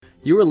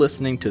You are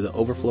listening to the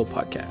Overflow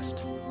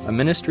Podcast, a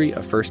ministry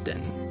of First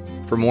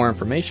Denton. For more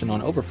information on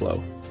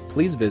Overflow,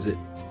 please visit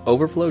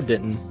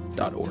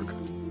overflowdenton.org.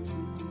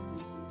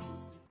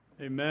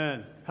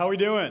 Amen. How we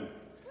doing?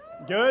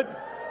 Good?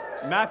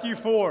 Matthew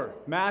 4.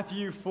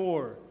 Matthew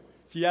 4.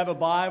 If you have a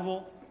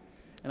Bible,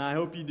 and I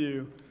hope you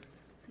do,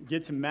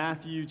 get to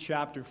Matthew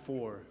chapter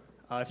 4.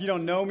 If you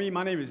don't know me,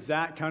 my name is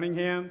Zach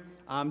Cunningham.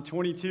 I'm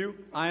 22.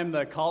 I am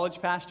the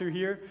college pastor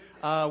here.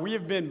 We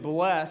have been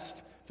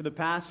blessed for the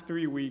past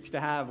 3 weeks to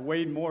have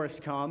Wade Morris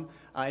come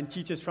and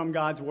teach us from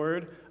God's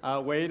Word.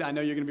 Wade, I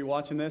know you're going to be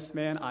watching this,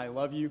 man. I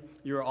love you.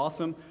 You're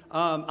awesome.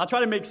 I'll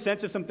try to make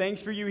sense of some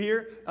things for you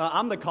here.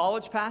 I'm the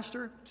college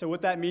pastor, so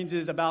what that means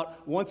is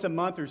about once a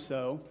month or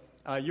so,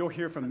 you'll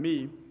hear from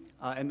me,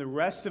 and the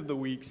rest of the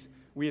weeks,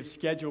 we have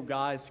scheduled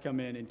guys to come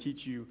in and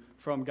teach you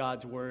from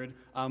God's Word.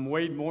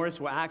 Wade Morris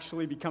will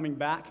actually be coming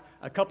back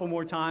a couple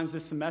more times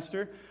this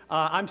semester.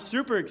 I'm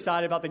super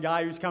excited about the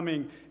guy who's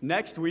coming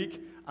next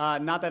week.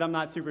 Not that I'm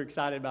not super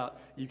excited about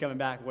you coming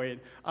back,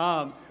 Wade.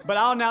 But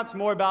I'll announce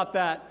more about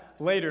that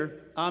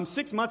later.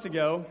 6 months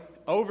ago,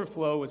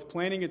 Overflow was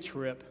planning a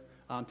trip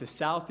to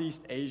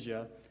Southeast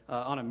Asia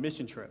on a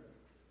mission trip.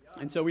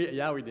 And so we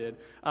did.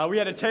 We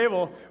had a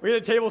table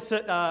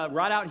set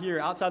right out here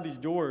outside these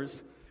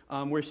doors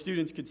where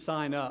students could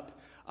sign up.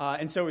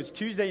 And so it was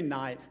Tuesday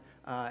night,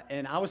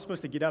 and I was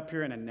supposed to get up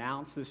here and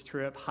announce this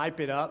trip,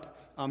 hype it up,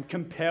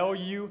 compel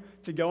you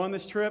to go on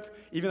this trip,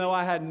 even though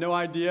I had no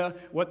idea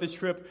what this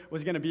trip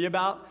was going to be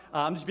about.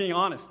 I'm just being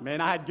honest,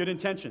 man. I had good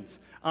intentions.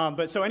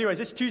 But anyways,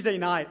 this Tuesday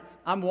night,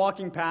 I'm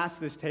walking past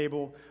this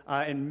table,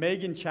 and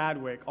Megan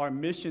Chadwick, our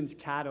missions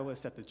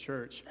catalyst at the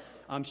church,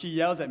 she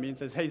yells at me and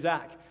says, "Hey,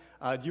 Zach,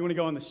 do you want to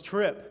go on this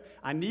trip?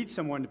 I need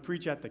someone to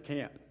preach at the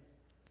camp."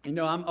 You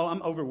know,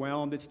 I'm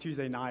overwhelmed. It's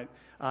Tuesday night,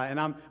 and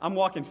I'm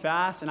walking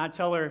fast, and I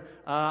tell her,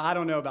 I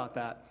don't know about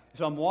that.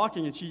 So I'm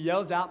walking, and she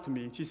yells out to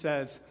me, and she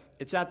says,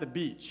 "It's at the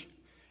beach."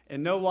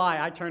 And no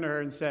lie, I turn to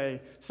her and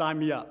say, "Sign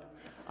me up."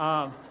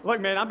 Look,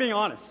 man, I'm being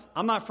honest.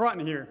 I'm not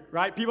fronting here,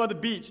 right? People at the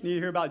beach need to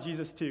hear about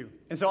Jesus too.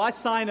 And so I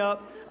sign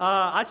up.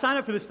 I sign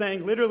up for this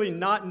thing, literally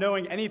not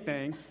knowing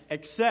anything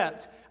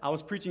except I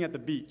was preaching at the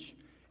beach.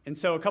 And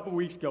so a couple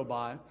weeks go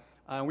by,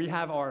 and we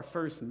have our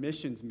first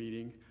missions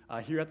meeting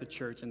here at the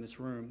church in this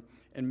room.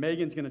 And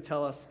Megan's going to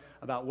tell us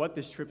about what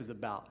this trip is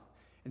about.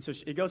 And so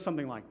it goes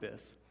something like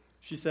this.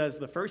 She says,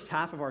 the first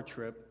half of our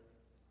trip,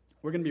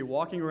 we're going to be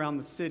walking around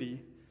the city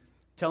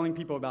telling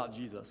people about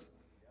Jesus.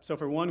 So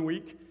for 1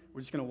 week, we're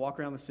just going to walk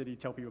around the city,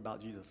 tell people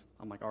about Jesus.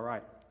 I'm like, all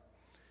right.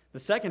 The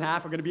second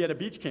half, we're going to be at a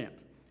beach camp.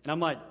 And I'm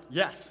like,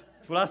 yes,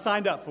 that's what I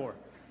signed up for.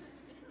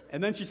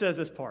 And then she says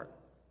this part.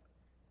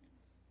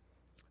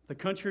 The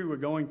country we're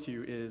going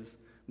to is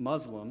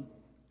Muslim.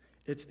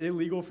 It's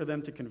illegal for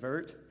them to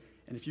convert.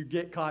 And if you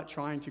get caught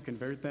trying to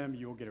convert them,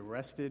 you will get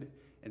arrested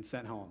and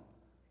sent home.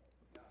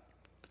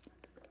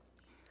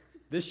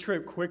 This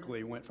trip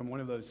quickly went from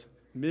one of those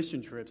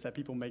mission trips that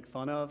people make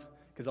fun of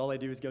because all they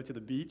do is go to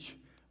the beach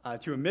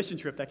to a mission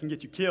trip that can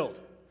get you killed,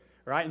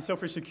 right? And so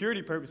for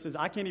security purposes,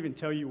 I can't even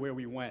tell you where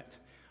we went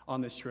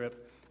on this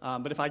trip.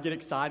 But if I get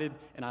excited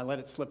and I let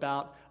it slip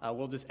out,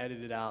 we'll just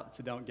edit it out,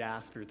 so don't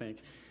gasp or think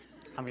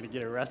I'm going to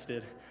get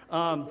arrested.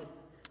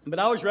 But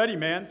I was ready,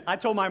 man. I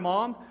told my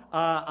mom,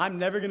 I'm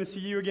never going to see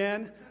you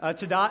again.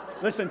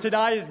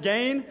 Today is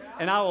gain,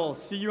 and I will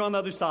see you on the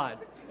other side.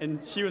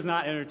 And she was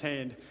not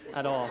entertained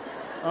at all.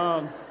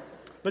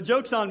 But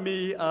joke's on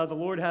me. The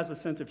Lord has a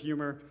sense of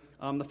humor.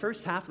 The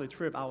first half of the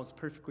trip, I was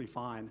perfectly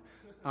fine.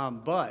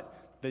 But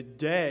the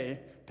day,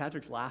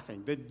 Patrick's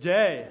laughing, the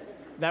day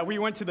that we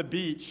went to the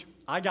beach,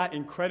 I got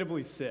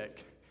incredibly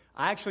sick.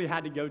 I actually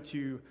had to go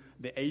to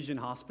the Asian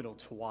hospital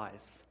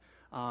twice.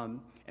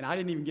 And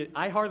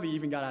I hardly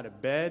even got out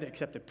of bed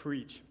except to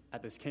preach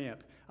at this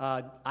camp.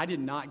 I did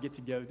not get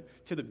to go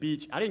to the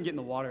beach. I didn't get in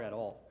the water at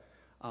all.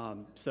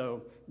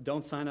 So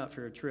don't sign up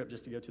for a trip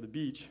just to go to the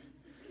beach.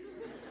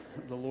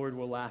 The Lord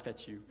will laugh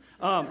at you.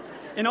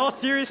 In all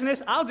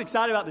seriousness, I was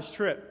excited about this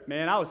trip,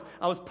 man. I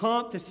was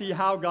pumped to see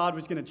how God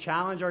was going to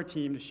challenge our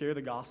team to share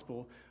the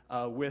gospel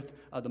with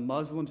the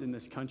Muslims in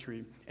this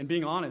country. And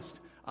being honest,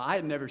 I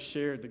had never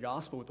shared the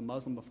gospel with a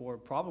Muslim before,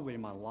 probably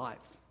in my life.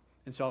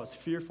 And so I was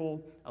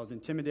fearful, I was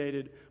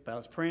intimidated, but I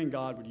was praying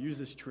God would use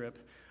this trip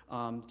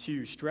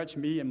to stretch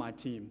me and my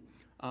team.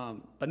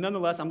 But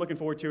nonetheless, I'm looking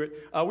forward to it.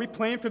 We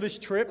planned for this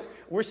trip.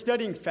 We're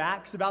studying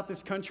facts about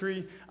this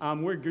country.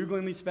 We're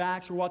Googling these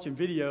facts. We're watching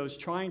videos,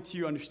 trying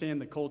to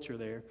understand the culture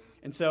there.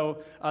 And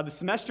so the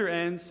semester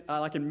ends,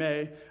 like in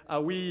May.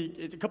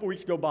 A couple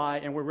weeks go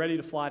by, and we're ready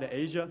to fly to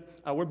Asia.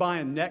 We're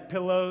buying neck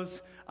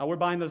pillows. We're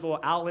buying those little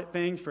outlet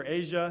things for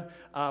Asia.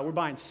 We're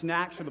buying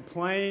snacks for the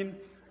plane.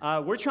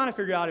 We're trying to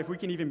figure out if we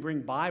can even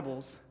bring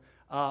Bibles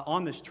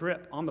on this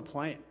trip, on the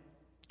plane.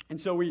 And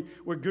so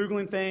we're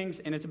Googling things,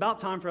 and it's about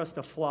time for us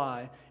to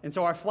fly. And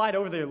so our flight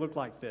over there looked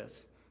like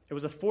this. It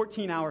was a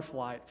 14-hour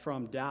flight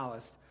from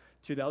Dallas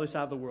to the other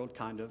side of the world,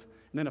 kind of,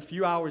 and then a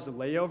few hours of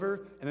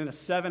layover, and then a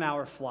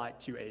 7-hour flight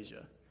to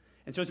Asia.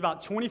 And so it's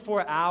about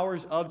 24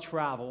 hours of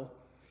travel,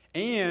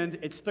 and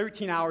it's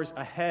 13 hours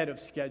ahead of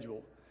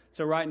schedule.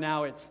 So right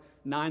now it's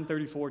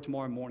 9:34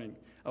 tomorrow morning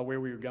where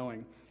we were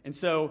going. And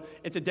so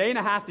it's a day and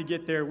a half to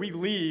get there. We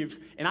leave,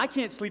 and I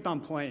can't sleep on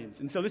planes.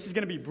 And so this is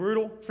going to be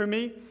brutal for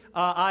me.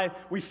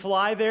 We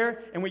fly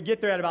there, and we get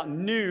there at about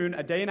noon,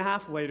 a day and a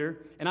half later,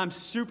 and I'm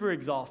super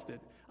exhausted.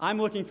 I'm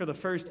looking for the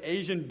first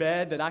Asian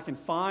bed that I can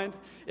find.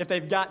 If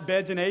they've got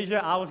beds in Asia,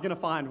 I was going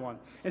to find one.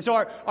 And so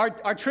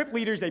our trip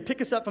leaders, they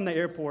pick us up from the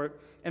airport,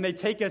 and they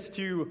take us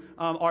to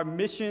our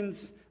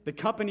missions, the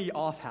company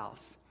off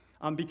house.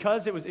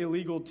 Because it was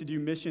illegal to do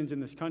missions in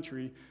this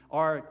country,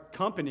 our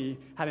company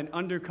had an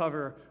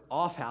undercover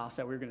off house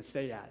that we were going to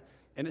stay at.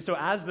 And so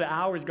as the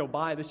hours go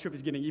by, this trip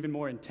is getting even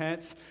more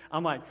intense.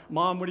 I'm like,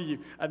 Mom,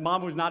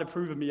 Mom would not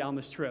approve of me on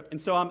this trip.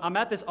 And so I'm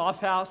at this off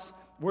house.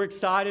 We're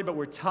excited, but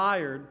we're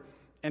tired.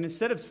 And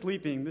instead of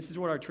sleeping, this is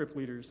what our trip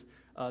leaders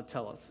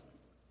tell us.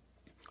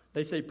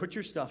 They say, put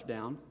your stuff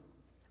down.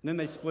 And then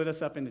they split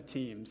us up into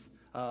teams,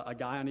 a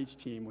guy on each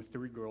team with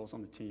 3 girls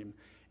on the team.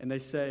 And they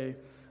say,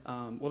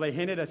 they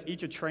handed us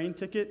each a train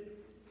ticket,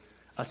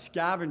 a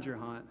scavenger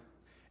hunt,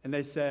 and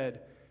they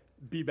said,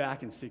 be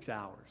back in 6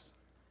 hours.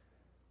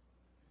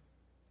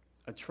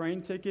 A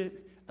train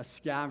ticket, a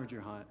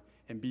scavenger hunt,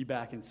 and be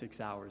back in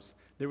 6 hours.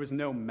 There was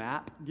no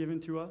map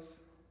given to us.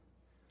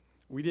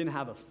 We didn't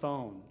have a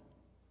phone.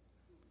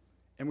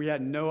 And we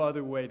had no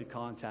other way to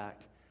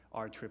contact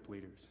our trip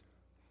leaders.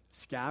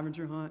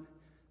 Scavenger hunt,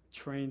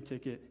 train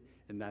ticket,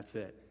 and that's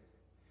it.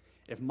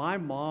 If my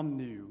mom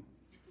knew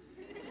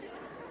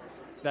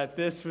that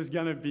this was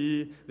going to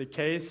be the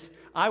case,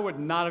 I would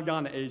not have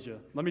gone to Asia,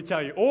 let me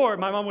tell you. Or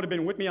my mom would have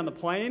been with me on the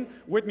plane,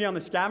 with me on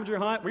the scavenger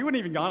hunt. We wouldn't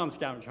even gone on the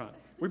scavenger hunt.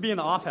 We'd be in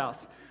the off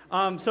house.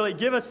 So they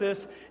give us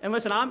this, and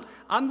listen,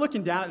 I'm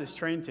looking down at this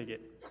train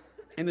ticket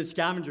and the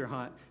scavenger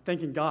hunt,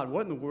 thinking, God,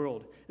 what in the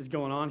world is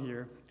going on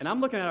here? And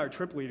I'm looking at our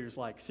trip leaders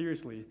like,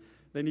 seriously,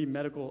 they need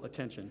medical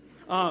attention.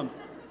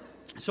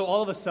 So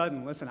all of a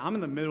sudden, listen, I'm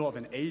in the middle of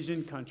an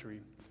Asian country,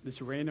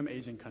 this random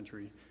Asian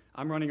country.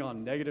 I'm running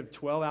on negative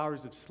 12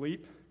 hours of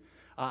sleep.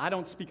 I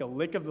don't speak a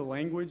lick of the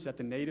language that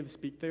the natives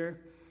speak there.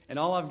 And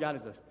all I've got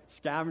is a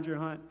scavenger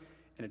hunt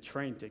and a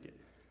train ticket.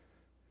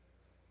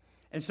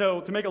 And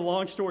so, to make a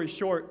long story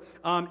short,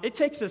 it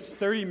takes us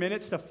 30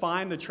 minutes to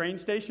find the train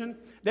station.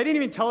 They didn't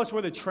even tell us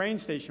where the train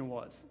station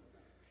was.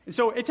 And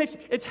so,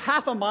 it's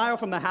half a mile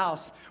from the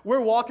house.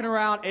 We're walking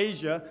around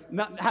Asia,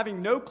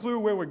 having no clue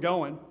where we're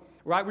going,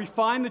 right? We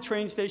find the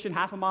train station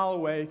half a mile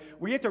away.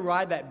 We have to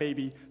ride that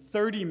baby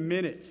 30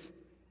 minutes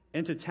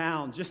into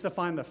town just to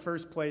find the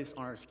first place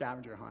on our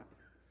scavenger hunt.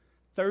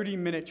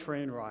 30-minute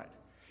train ride.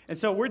 And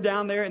so we're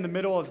down there in the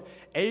middle of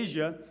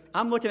Asia.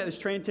 I'm looking at this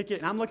train ticket,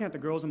 and I'm looking at the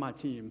girls on my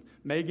team,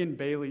 Megan,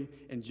 Bailey,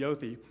 and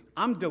Jyoti.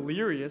 I'm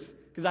delirious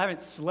because I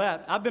haven't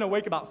slept. I've been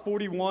awake about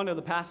 41 of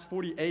the past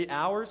 48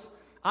 hours.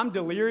 I'm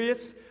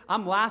delirious.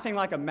 I'm laughing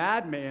like a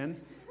madman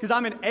because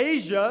I'm in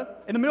Asia,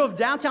 in the middle of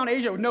downtown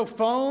Asia with no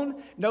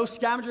phone, no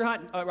scavenger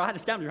hunt. I had a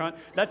scavenger hunt.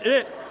 That's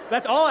it.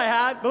 That's all I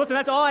had. But listen,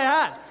 that's all I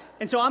had.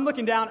 And so I'm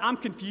looking down. I'm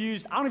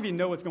confused. I don't even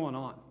know what's going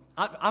on.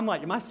 I'm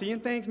like, am I seeing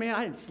things, man?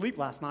 I didn't sleep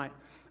last night.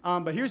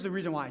 But here's the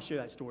reason why I share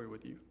that story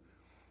with you.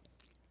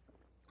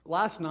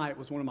 Last night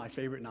was one of my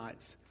favorite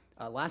nights.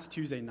 Last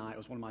Tuesday night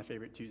was one of my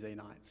favorite Tuesday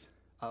nights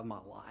of my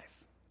life.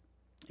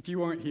 If you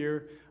weren't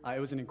here, it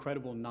was an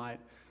incredible night.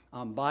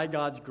 By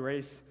God's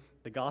grace,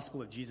 the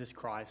gospel of Jesus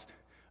Christ,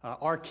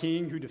 our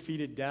King who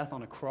defeated death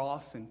on a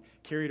cross and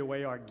carried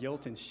away our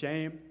guilt and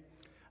shame,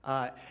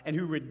 and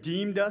who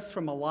redeemed us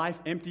from a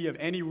life empty of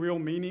any real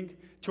meaning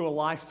to a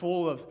life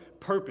full of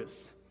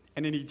purpose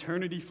and an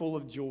eternity full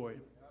of joy.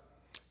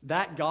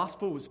 That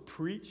gospel was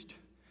preached,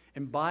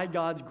 and by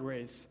God's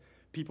grace,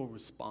 people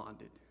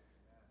responded.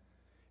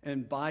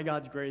 And by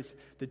God's grace,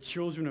 the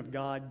children of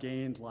God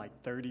gained like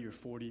 30 or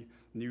 40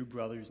 new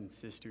brothers and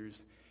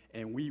sisters,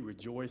 and we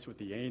rejoice with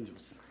the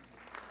angels.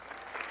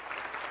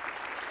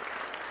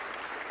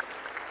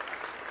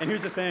 And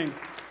here's the thing.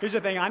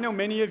 I know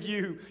many of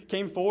you who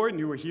came forward and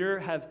who were here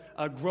have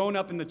grown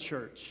up in the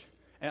church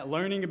and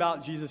learning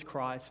about Jesus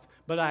Christ,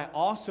 but I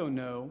also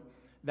know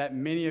that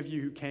many of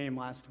you who came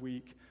last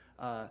week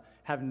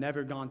have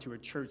never gone to a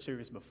church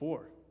service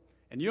before.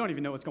 And you don't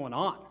even know what's going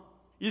on.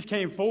 You just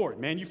came forward,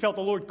 man. You felt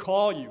the Lord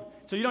call you.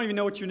 So you don't even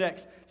know what your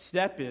next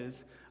step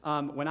is.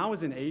 When I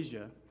was in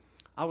Asia,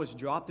 I was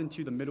dropped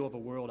into the middle of a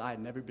world I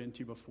had never been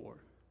to before.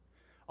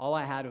 All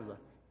I had was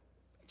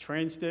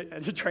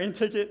a train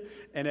ticket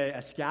and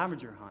a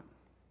scavenger hunt.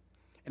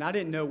 And I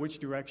didn't know which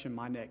direction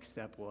my next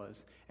step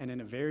was. And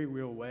in a very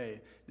real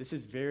way, this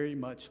is very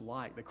much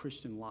like the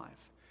Christian life.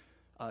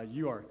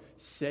 You are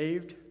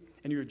saved,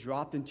 and you're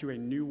dropped into a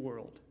new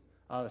world.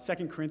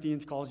 2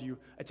 Corinthians calls you,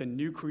 it's a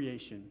new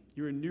creation.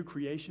 You're a new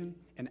creation,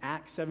 and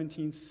Acts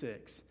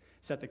 17:6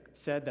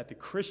 said that the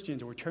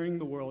Christians were turning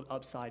the world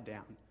upside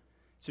down.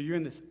 So you're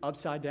in this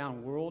upside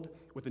down world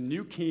with a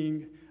new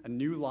king, a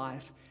new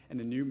life,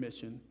 and a new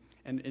mission.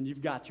 And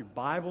you've got your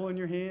Bible in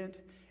your hand,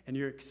 and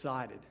you're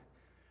excited.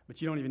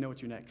 But you don't even know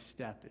what your next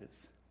step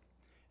is.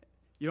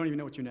 You don't even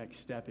know what your next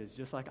step is,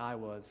 just like I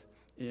was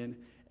in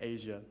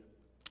Asia.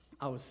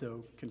 I was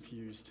so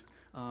confused.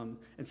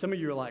 And some of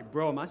you are like,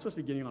 bro, am I supposed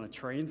to be getting on a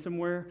train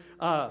somewhere?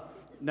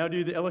 No,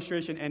 dude, the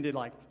illustration ended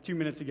like 2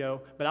 minutes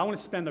ago, but I want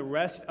to spend the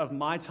rest of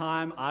my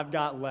time I've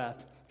got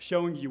left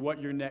showing you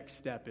what your next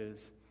step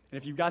is. And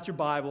if you've got your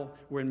Bible,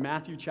 we're in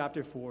Matthew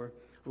chapter 4.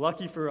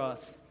 Lucky for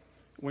us,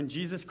 when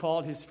Jesus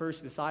called his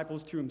first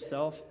disciples to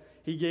himself,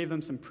 he gave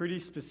them some pretty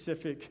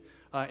specific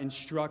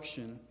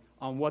instruction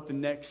on what the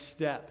next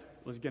step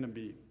was going to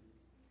be.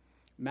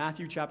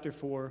 Matthew chapter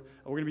 4,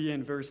 we're going to be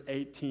in verse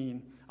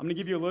 18. I'm going to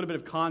give you a little bit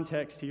of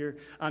context here.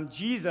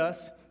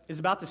 Jesus is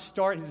about to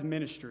start his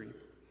ministry.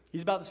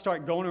 He's about to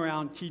start going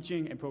around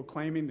teaching and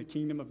proclaiming the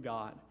kingdom of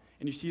God.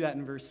 And you see that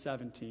in verse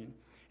 17.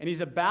 And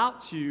he's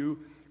about to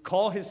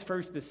call his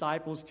first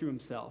disciples to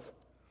himself.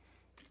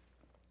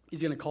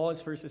 He's going to call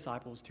his first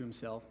disciples to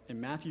himself in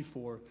Matthew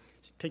 4,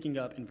 picking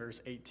up in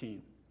verse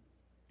 18.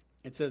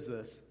 It says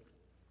this: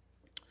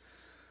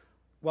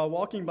 While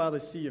walking by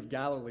the Sea of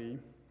Galilee,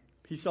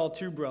 he saw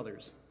two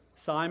brothers,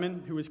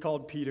 Simon, who was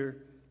called Peter,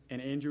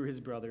 and Andrew his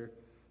brother,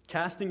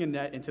 casting a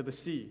net into the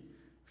sea,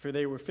 for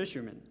they were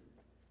fishermen.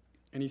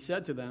 And he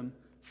said to them,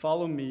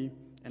 "Follow me,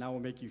 and I will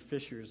make you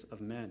fishers of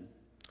men."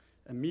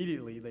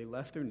 Immediately they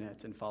left their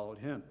nets and followed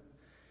him.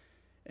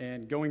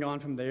 And going on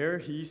from there,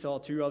 he saw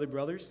two other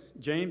brothers,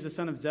 James the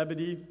son of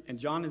Zebedee, and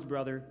John his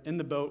brother, in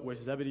the boat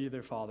with Zebedee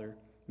their father,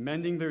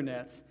 mending their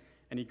nets,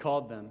 and he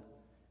called them.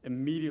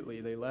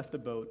 Immediately they left the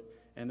boat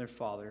and their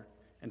father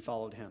and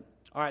followed him.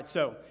 All right,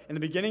 so in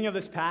the beginning of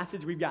this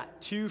passage, we've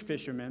got two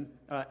fishermen,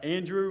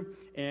 Andrew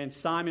and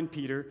Simon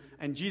Peter,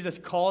 and Jesus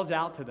calls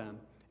out to them,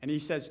 and he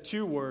says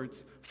two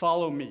words: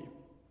 follow me.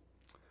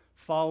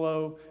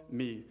 Follow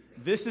me.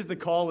 This is the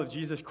call of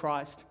Jesus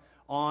Christ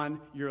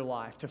on your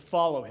life, to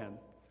follow him.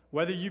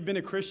 Whether you've been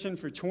a Christian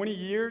for 20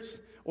 years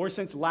or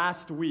since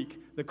last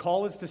week, the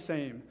call is the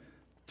same: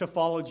 to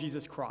follow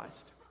Jesus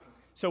Christ.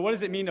 So what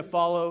does it mean to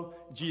follow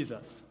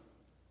Jesus?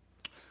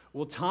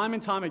 Well, time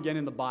and time again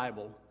in the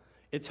Bible,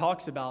 it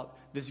talks about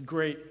this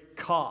great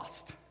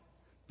cost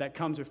that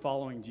comes with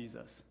following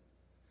Jesus.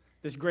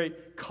 This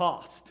great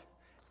cost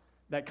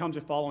that comes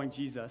with following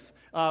Jesus.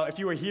 If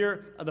you were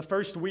here the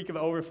first week of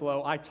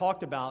Overflow, I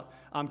talked about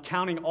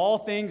counting all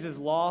things as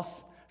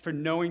loss for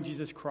knowing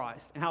Jesus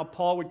Christ, and how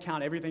Paul would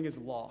count everything as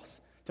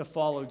loss to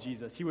follow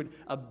Jesus. He would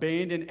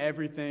abandon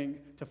everything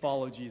to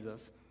follow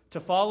Jesus. To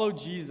follow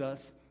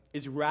Jesus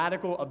is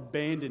radical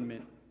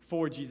abandonment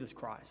for Jesus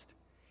Christ.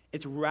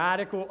 It's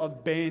radical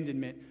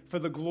abandonment for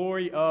the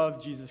glory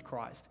of Jesus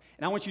Christ.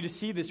 And I want you to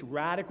see this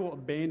radical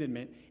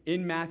abandonment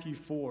in Matthew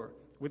 4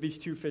 with these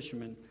two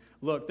fishermen.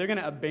 Look, they're going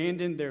to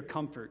abandon their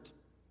comfort.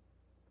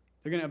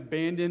 They're going to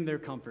abandon their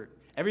comfort.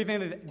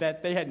 Everything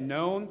that they had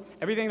known,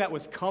 everything that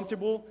was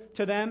comfortable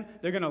to them,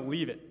 they're going to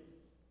leave it.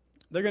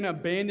 They're going to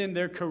abandon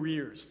their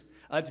careers.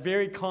 It's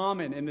very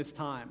common in this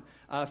time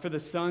for the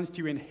sons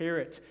to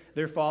inherit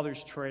their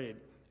father's trade.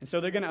 And so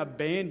they're going to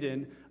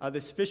abandon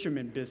this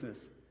fisherman business.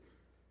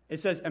 It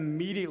says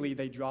immediately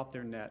they drop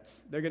their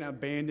nets. They're going to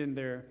abandon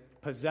their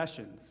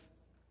possessions.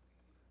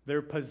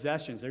 Their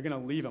possessions. They're going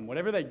to leave them.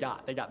 Whatever they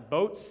got. They got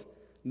boats,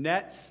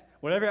 nets,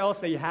 whatever else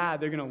they had,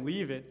 they're going to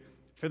leave it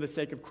for the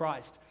sake of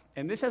Christ.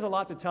 And this has a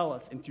lot to tell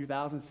us in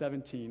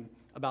 2017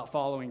 about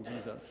following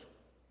Jesus.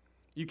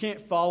 You can't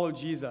follow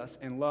Jesus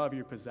and love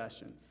your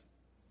possessions.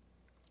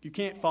 You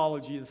can't follow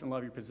Jesus and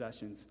love your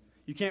possessions.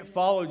 You can't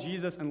follow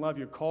Jesus and love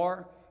your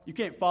car. You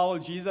can't follow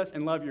Jesus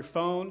and love your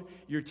phone,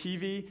 your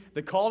TV.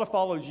 The call to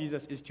follow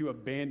Jesus is to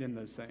abandon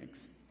those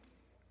things.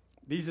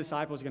 These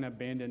disciples are going to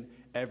abandon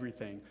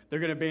everything. They're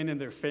going to abandon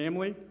their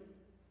family.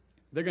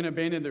 They're going to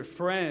abandon their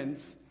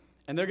friends.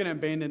 And they're going to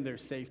abandon their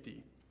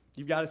safety.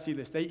 You've got to see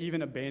this. They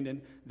even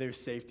abandon their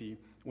safety.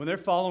 When they're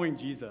following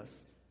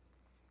Jesus,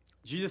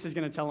 Jesus is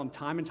going to tell them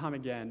time and time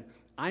again,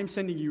 I'm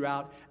sending you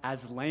out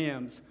as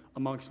lambs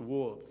amongst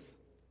wolves.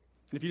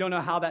 And if you don't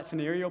know how that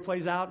scenario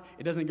plays out,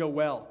 it doesn't go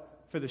well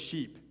for the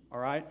sheep, all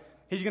right?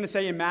 He's going to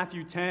say in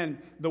Matthew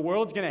 10, the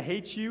world's going to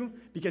hate you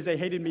because they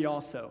hated me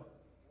also.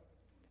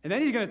 And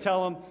then he's going to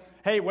tell them,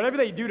 hey, whatever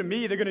they do to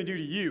me, they're going to do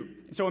to you.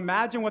 So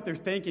imagine what they're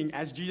thinking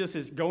as Jesus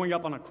is going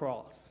up on a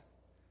cross.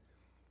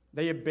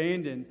 They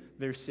abandon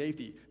their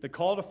safety. The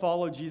call to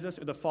follow Jesus,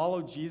 or to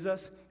follow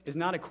Jesus, is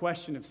not a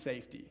question of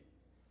safety.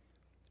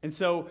 And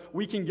so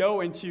we can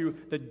go into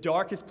the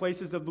darkest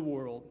places of the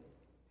world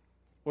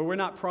where we're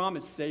not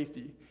promised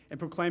safety, and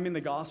proclaiming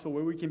the gospel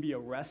where we can be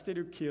arrested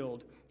or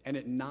killed and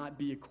it not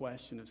be a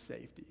question of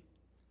safety.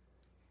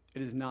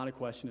 It is not a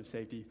question of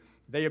safety.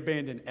 They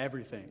abandon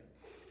everything.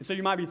 And so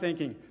you might be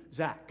thinking,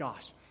 Zach,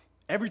 gosh,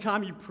 every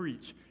time you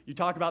preach, you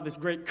talk about this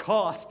great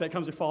cost that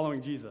comes with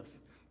following Jesus.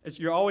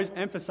 You're always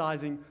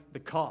emphasizing the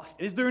cost.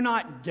 Is there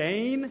not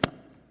gain?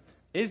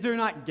 Is there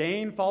not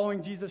gain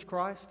following Jesus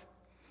Christ?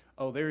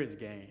 Oh, there is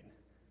gain.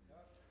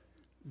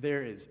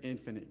 There is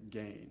infinite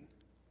gain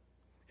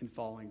in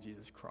following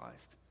Jesus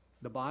Christ.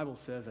 The Bible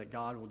says that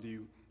God will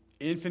do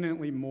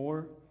infinitely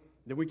more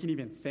than we can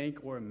even think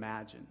or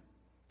imagine.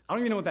 I don't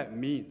even know what that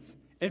means.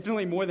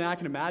 Infinitely more than I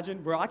can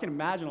imagine? Bro, I can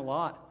imagine a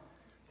lot.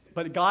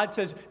 But God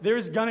says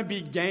there's going to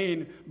be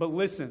gain, but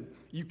listen,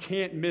 you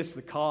can't miss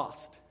the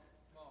cost.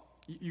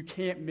 You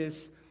can't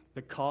miss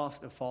the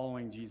cost of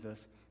following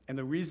Jesus. And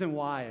the reason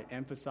why it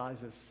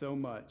emphasizes so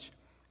much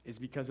is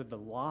because of the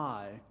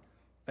lie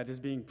that is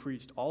being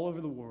preached all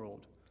over the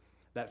world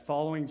that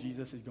following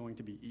Jesus is going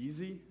to be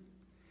easy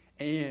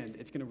and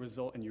it's going to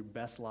result in your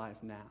best life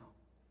now.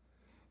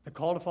 The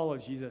call to follow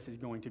Jesus is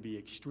going to be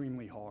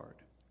extremely hard.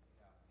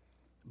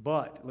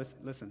 But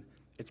listen,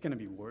 it's going to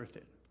be worth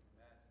it.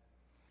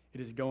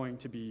 It is going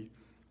to be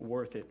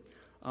worth it.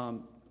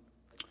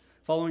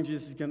 Following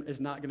Jesus is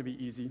not going to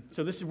be easy.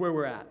 So this is where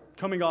we're at.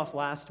 Coming off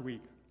last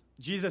week,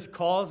 Jesus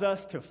calls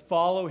us to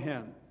follow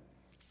him.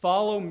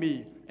 Follow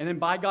me. And then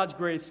by God's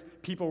grace,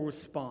 people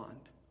respond.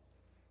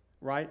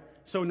 Right?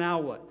 So now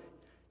what?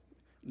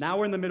 Now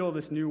we're in the middle of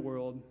this new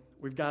world.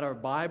 We've got our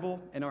Bible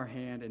in our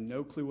hand and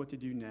no clue what to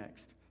do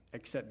next,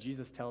 except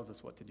Jesus tells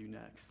us what to do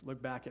next.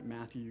 Look back at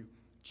Matthew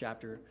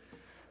chapter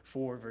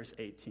 4, verse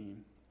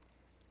 18.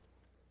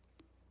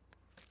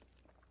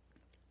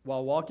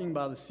 While walking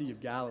by the Sea of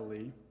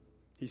Galilee,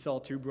 he saw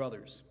two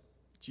brothers.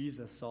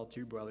 Jesus saw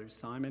two brothers,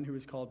 Simon, who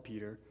is called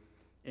Peter,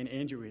 and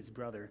Andrew, his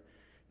brother,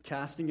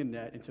 casting a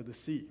net into the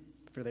sea,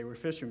 for they were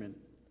fishermen.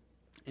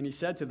 And he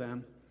said to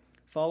them,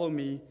 "Follow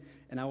me,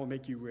 and I will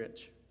make you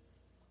rich."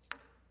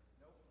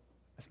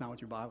 That's not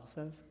what your Bible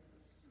says.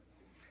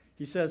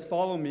 He says,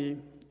 "Follow me,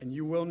 and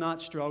you will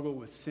not struggle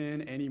with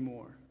sin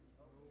anymore."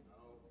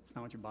 That's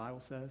not what your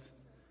Bible says.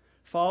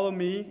 "Follow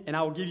me, and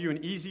I will give you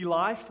an easy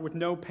life with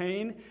no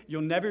pain.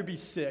 You'll never be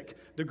sick.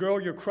 The girl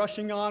you're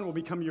crushing on will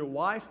become your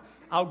wife.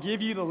 I'll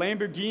give you the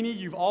Lamborghini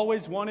you've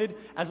always wanted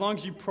as long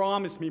as you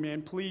promise me,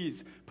 man.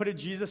 Please, put a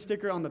Jesus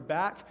sticker on the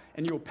back,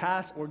 and you'll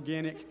pass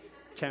organic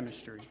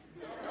chemistry."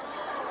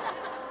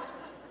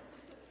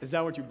 Is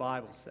that what your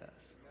Bible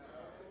says?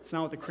 It's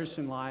not what the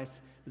Christian life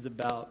is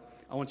about.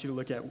 I want you to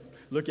look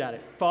at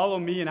it. Follow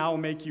me, and I will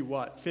make you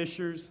what?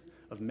 Fishers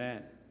of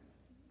men.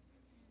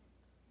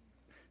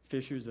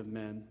 Fishers of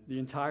men. The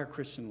entire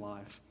Christian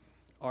life,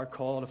 our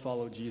call to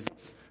follow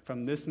Jesus.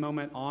 From this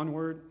moment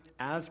onward,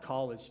 as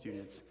college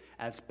students,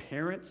 as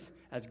parents,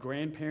 as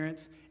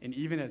grandparents, and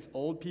even as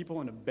old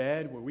people in a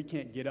bed where we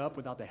can't get up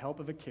without the help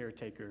of a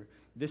caretaker,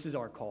 this is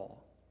our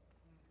call.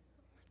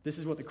 This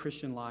is what the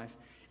Christian life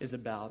is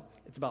about.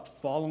 It's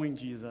about following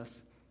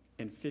Jesus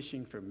and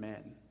fishing for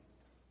men.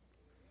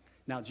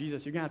 Now,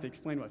 Jesus, you're going to have to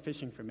explain what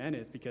fishing for men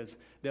is because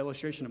the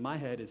illustration in my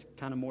head is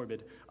kind of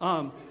morbid.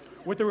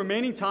 With the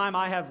remaining time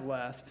I have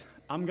left,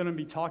 I'm going to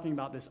be talking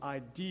about this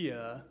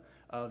idea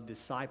of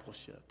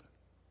discipleship.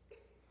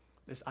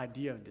 This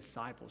idea of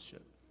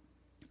discipleship.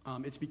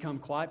 It's become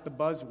quite the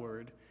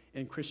buzzword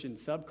in Christian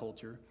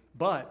subculture,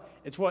 but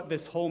it's what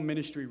this whole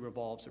ministry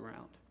revolves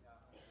around.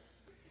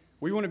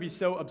 We want to be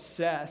so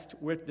obsessed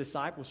with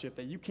discipleship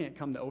that you can't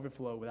come to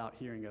Overflow without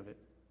hearing of it.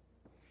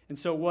 And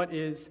so what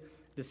is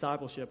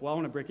discipleship? Well, I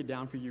want to break it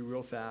down for you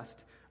real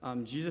fast.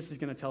 Jesus is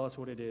going to tell us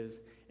what it is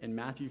in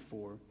Matthew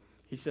 4.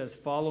 He says,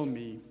 "Follow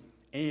me,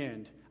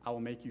 and I will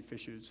make you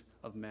fishers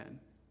of men."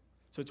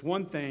 So it's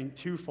one thing,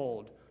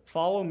 twofold.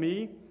 Follow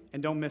me,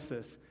 and don't miss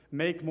this,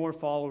 make more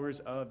followers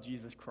of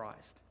Jesus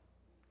Christ.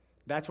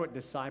 That's what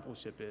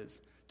discipleship is,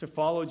 to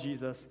follow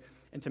Jesus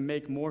and to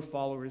make more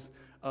followers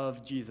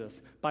of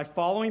Jesus. By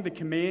following the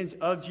commands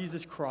of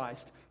Jesus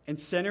Christ and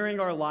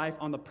centering our life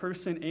on the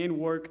person and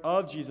work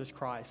of Jesus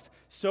Christ,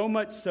 so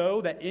much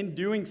so that in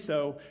doing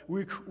so,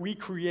 we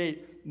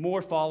create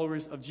more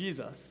followers of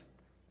Jesus.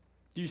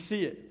 Do you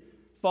see it?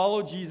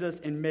 Follow Jesus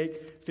and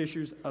make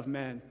fishers of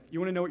men. You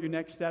want to know what your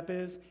next step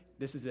is?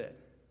 This is it.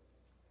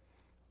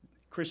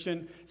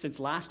 Christian, since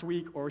last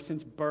week or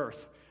since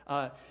birth,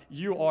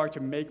 you are to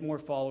make more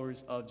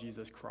followers of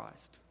Jesus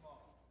Christ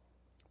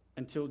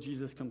until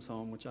Jesus comes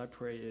home, which I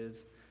pray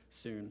is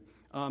soon.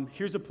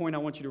 Here's a point I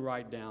want you to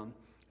write down.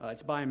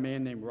 It's by a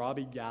man named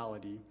Robbie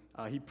Gallaty.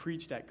 He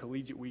preached at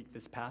Collegiate Week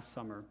this past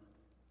summer,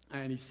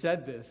 and he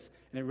said this,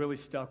 and it really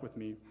stuck with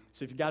me.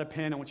 So if you got a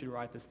pen, I want you to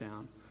write this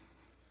down.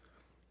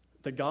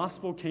 The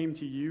gospel came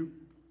to you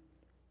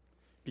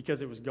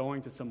because it was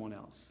going to someone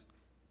else.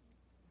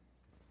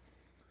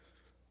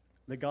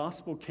 The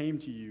gospel came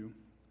to you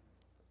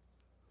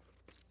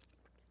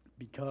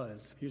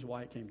because, here's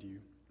why it came to you.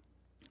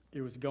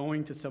 It was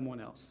going to someone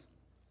else.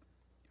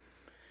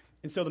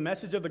 And so the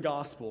message of the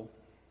gospel,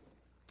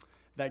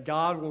 that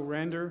God will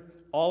render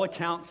all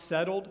accounts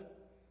settled,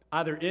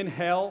 either in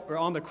hell or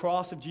on the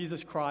cross of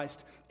Jesus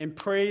Christ, and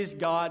praise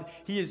God,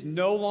 he is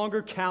no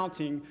longer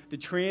counting the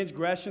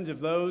transgressions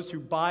of those who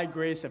by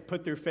grace have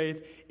put their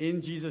faith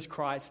in Jesus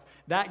Christ.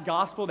 That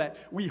gospel that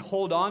we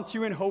hold on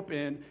to and hope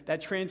in,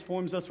 that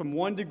transforms us from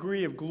one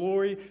degree of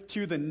glory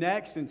to the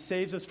next and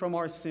saves us from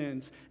our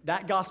sins,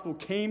 that gospel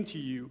came to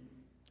you.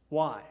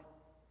 Why?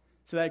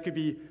 So that it could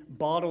be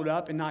bottled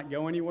up and not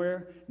go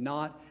anywhere?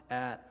 Not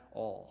at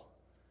all.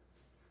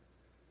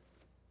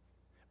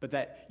 But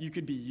that you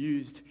could be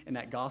used and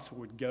that gospel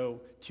would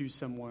go to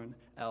someone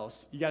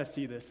else. You got to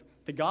see this.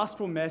 The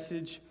gospel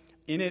message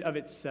in it of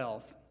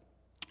itself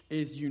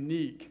is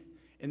unique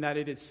in that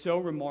it is so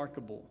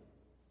remarkable,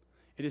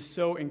 it is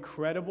so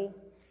incredible,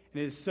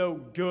 and it is so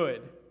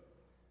good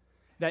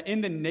that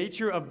in the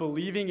nature of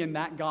believing in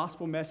that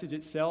gospel message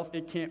itself,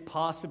 it can't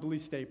possibly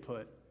stay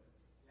put.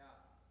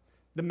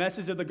 The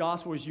message of the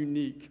gospel is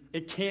unique.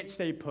 It can't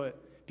stay put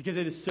because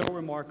it is so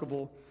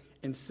remarkable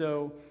and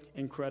so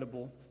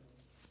incredible.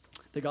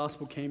 The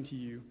gospel came to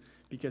you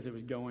because it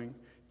was going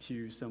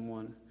to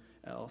someone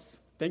else.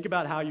 Think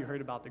about how you heard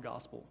about the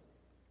gospel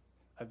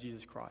of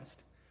Jesus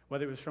Christ,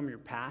 whether it was from your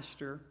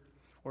pastor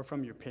or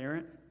from your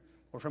parent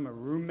or from a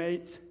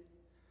roommate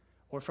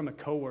or from a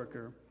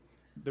coworker.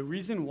 The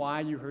reason why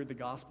you heard the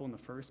gospel in the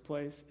first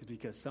place is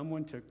because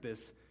someone took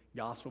this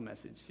gospel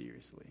message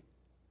seriously,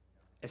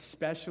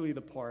 especially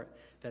the part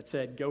that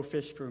said, go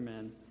fish for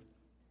men.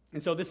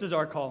 And so this is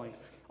our calling.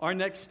 Our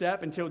next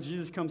step until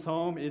Jesus comes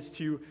home is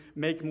to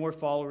make more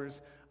followers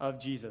of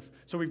Jesus.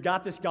 So we've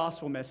got this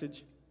gospel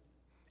message.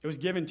 It was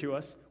given to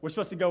us. We're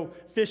supposed to go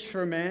fish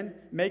for men,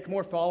 make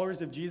more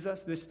followers of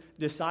Jesus, this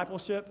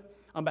discipleship.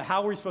 But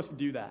how are we supposed to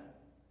do that?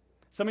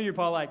 Some of you are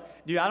probably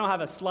like, dude, I don't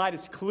have a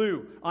slightest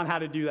clue on how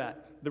to do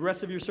that. The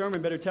rest of your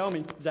sermon better tell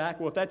me, Zach.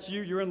 Well, if that's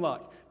you, you're in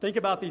luck. Think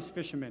about these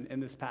fishermen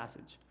in this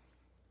passage.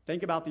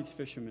 Think about these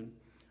fishermen.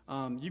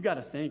 You've got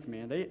to think,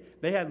 man.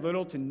 They had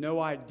little to no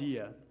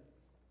idea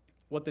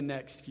what the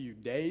next few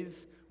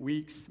days,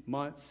 weeks,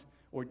 months,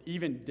 or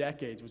even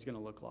decades was going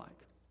to look like.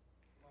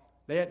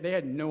 They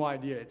had no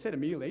idea. It said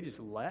immediately they just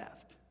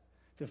left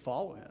to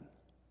follow him.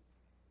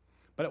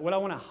 But what I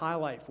want to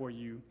highlight for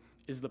you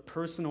is the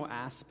personal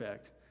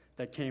aspect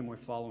that came with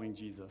following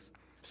Jesus.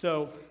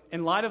 So,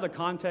 in light of the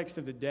context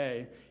of the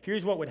day,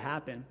 here's what would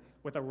happen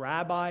with a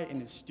rabbi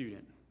and his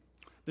student.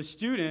 The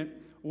student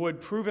would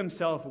prove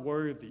himself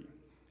worthy.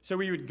 So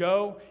he would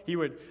go, he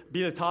would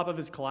be the top of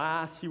his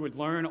class, he would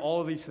learn all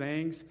of these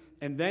things,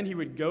 and then he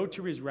would go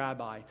to his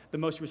rabbi, the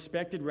most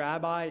respected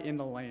rabbi in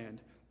the land,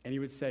 and he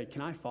would say,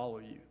 can I follow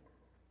you?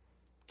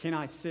 Can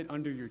I sit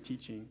under your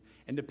teaching?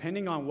 And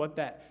depending on what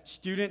that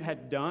student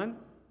had done,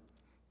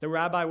 the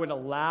rabbi would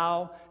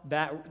allow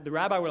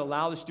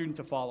the student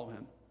to follow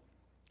him.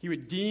 He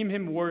would deem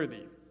him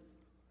worthy.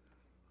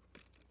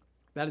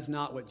 That is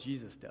not what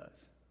Jesus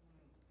does.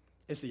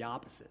 It's the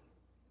opposite.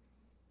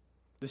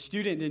 The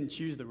student didn't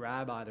choose the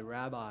rabbi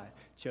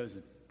chose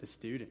the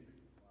student.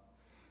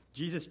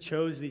 Jesus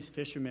chose these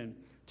fishermen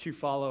to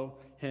follow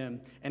him.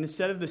 And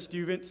instead of the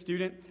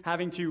student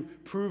having to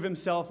prove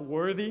himself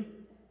worthy,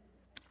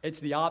 it's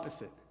the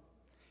opposite.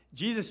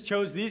 Jesus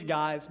chose these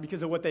guys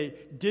because of what they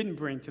didn't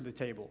bring to the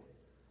table,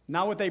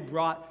 not what they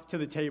brought to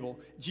the table.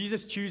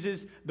 Jesus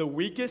chooses the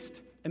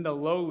weakest and the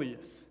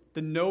lowliest,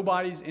 the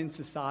nobodies in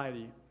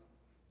society,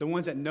 the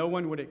ones that no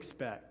one would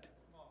expect.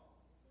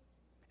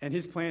 And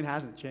his plan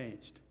hasn't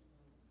changed.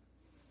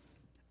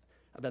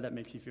 I bet that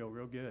makes you feel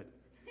real good.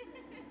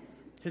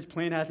 His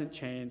plan hasn't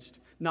changed.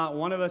 Not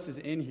one of us is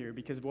in here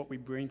because of what we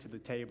bring to the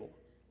table.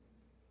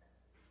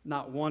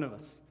 Not one of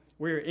us.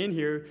 We're in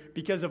here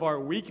because of our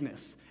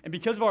weakness. And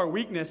because of our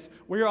weakness,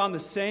 we are on the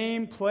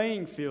same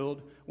playing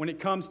field when it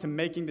comes to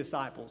making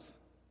disciples.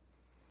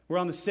 We're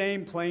on the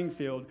same playing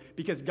field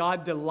because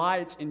God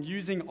delights in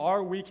using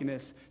our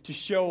weakness to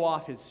show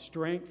off his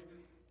strength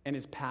and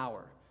his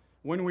power.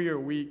 When we are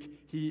weak,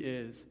 he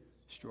is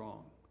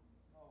strong.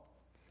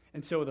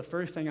 And so the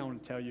first thing I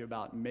want to tell you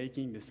about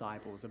making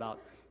disciples, about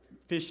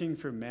fishing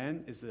for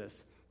men, is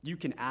this. You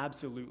can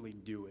absolutely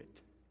do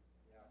it.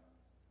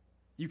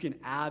 You can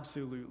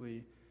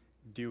absolutely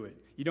do it.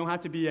 You don't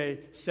have to be a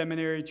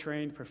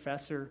seminary-trained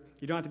professor.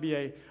 You don't have to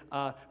be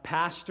a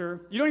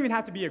pastor. You don't even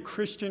have to be a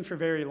Christian for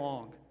very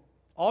long.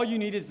 All you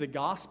need is the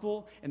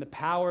gospel and the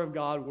power of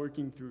God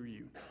working through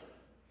you.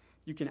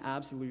 You can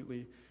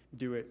absolutely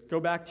do it.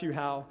 Go back to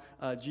how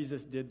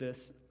Jesus did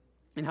this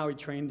and how he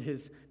trained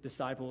his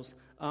disciples.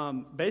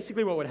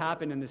 Basically what would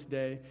happen in this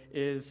day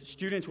is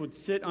students would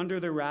sit under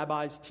the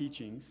rabbi's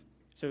teachings.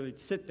 So they'd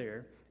sit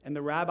there, and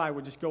the rabbi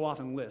would just go off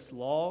and list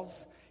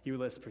laws. He would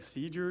list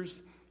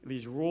procedures,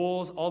 these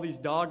rules, all these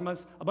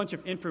dogmas, a bunch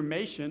of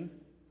information,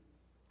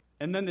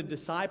 and then the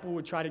disciple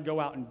would try to go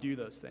out and do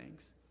those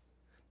things.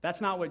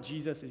 That's not what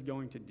Jesus is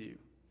going to do.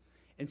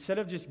 Instead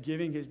of just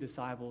giving his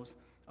disciples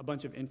a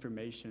bunch of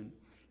information,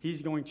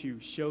 he's going to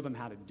show them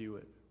how to do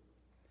it.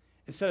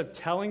 Instead of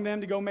telling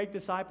them to go make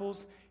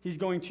disciples, he's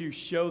going to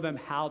show them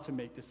how to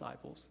make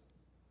disciples.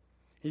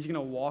 He's going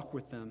to walk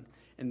with them.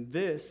 And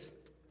this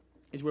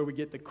is where we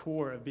get the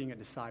core of being a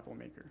disciple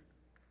maker.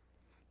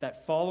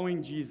 That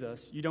following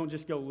Jesus, you don't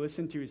just go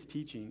listen to his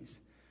teachings,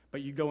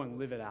 but you go and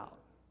live it out.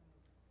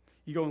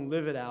 You go and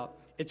live it out.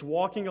 It's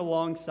walking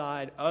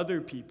alongside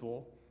other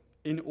people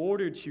in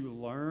order to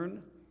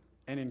learn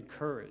and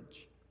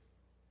encourage.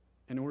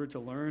 In order to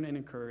learn and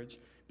encourage.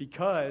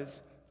 Because,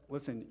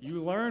 listen,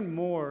 you learn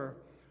more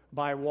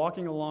by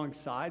walking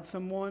alongside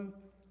someone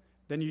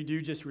than you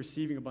do just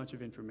receiving a bunch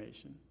of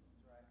information.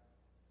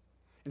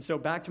 And so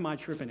back to my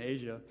trip in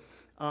Asia.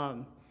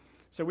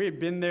 So we had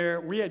been there.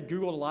 We had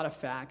Googled a lot of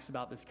facts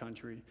about this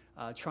country,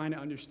 trying to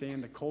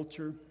understand the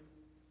culture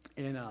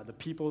and the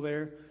people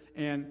there.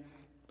 And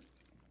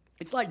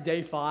it's like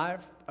day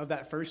 5 of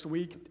that first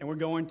week, and we're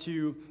going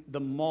to the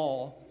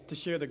mall to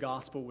share the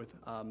gospel with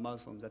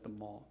Muslims at the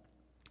mall.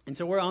 And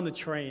so we're on the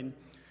train.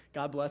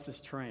 God bless this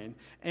train.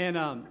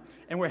 And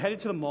we're headed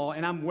to the mall,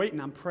 and I'm waiting.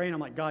 I'm praying. I'm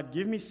like, God,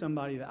 give me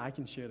somebody that I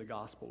can share the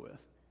gospel with.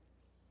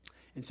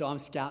 And so I'm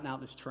scouting out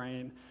this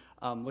train,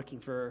 looking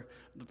for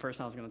the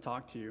person I was going to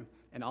talk to.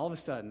 And all of a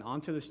sudden,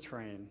 onto this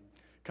train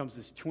comes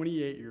this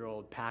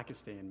 28-year-old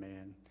Pakistan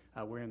man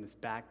wearing this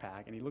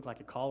backpack, and he looked like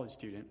a college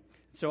student.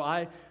 So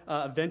I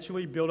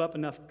eventually built up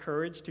enough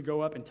courage to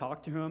go up and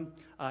talk to him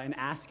and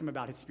ask him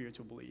about his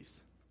spiritual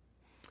beliefs.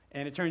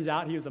 And it turns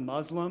out he was a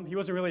Muslim. He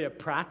wasn't really a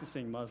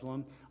practicing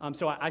Muslim.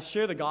 So I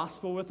shared the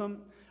gospel with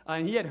him,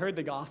 and he had heard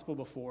the gospel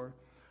before.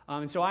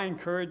 And so I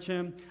encouraged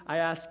him. I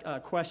asked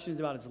questions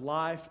about his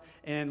life.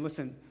 And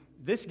listen,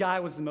 this guy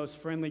was the most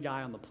friendly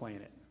guy on the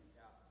planet.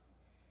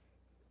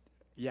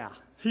 Yeah,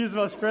 he's the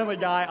most friendly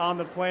guy on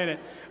the planet.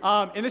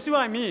 And this is what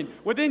I mean.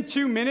 Within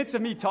 2 minutes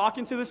of me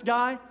talking to this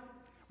guy,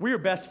 we were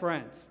best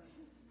friends.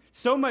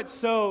 So much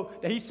so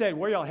that he said,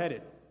 "Where y'all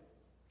headed?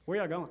 Where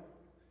y'all going?"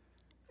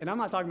 And I'm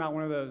not talking about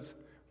one of those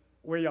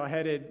where y'all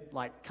headed,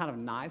 like kind of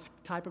nice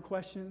type of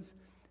questions.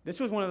 This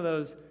was one of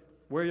those,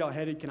 where y'all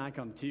headed, can I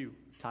come too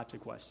types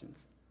of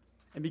questions.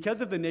 And because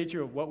of the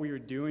nature of what we were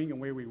doing and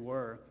where we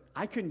were,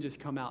 I couldn't just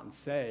come out and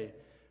say,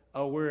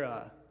 "Oh,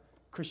 we're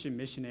Christian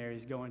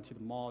missionaries going to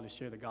the mall to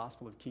share the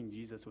gospel of King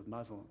Jesus with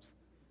Muslims."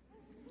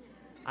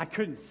 I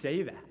couldn't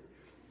say that.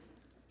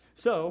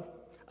 So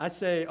I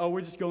say, "Oh,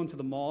 we're just going to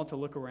the mall to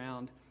look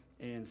around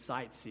and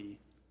sightsee."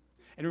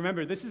 And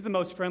remember, this is the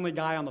most friendly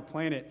guy on the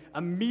planet.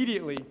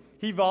 Immediately,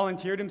 he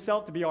volunteered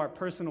himself to be our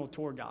personal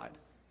tour guide.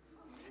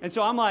 And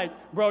so I'm like,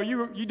 "Bro,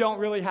 you don't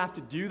really have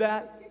to do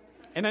that."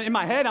 And then in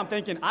my head, I'm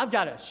thinking, I've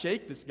got to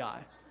shake this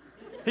guy.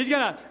 He's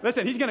going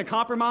to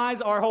compromise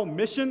our whole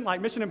mission,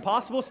 like Mission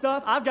Impossible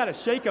stuff. I've got to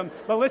shake him.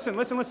 But listen.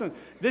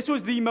 This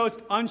was the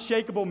most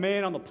unshakable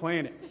man on the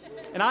planet.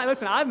 And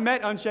I've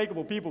met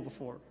unshakable people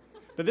before.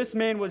 But this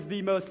man was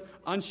the most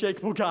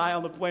unshakable guy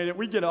on the planet.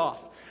 We get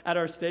off at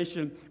our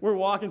station. We're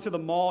walking to the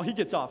mall. He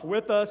gets off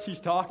with us. He's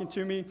talking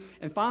to me.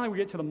 And finally, we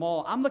get to the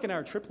mall. I'm looking at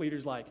our trip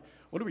leaders like,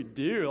 what do we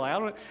do? Like, I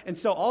don't know. And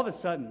so all of a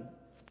sudden,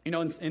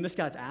 and this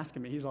guy's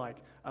asking me, he's like,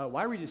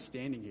 "Why are we just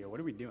standing here? What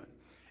are we doing?"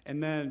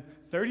 And then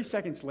 30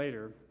 seconds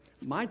later,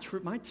 my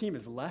team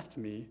has left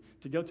me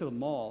to go to the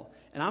mall,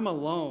 and I'm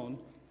alone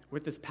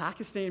with this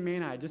Pakistani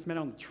man I just met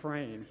on the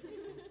train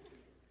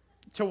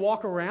to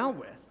walk around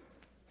with.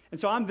 And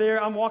so I'm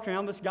there, I'm walking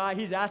around this guy,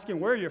 he's asking,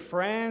 "Where are your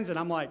friends?" And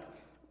I'm like,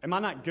 "Am I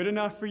not good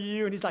enough for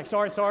you?" And he's like,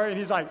 sorry. And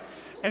he's like,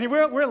 and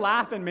we're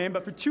laughing, man,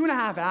 but for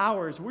 2.5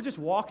 hours, we're just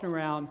walking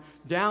around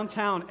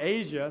downtown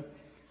Asia.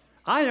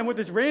 I am with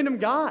this random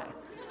guy.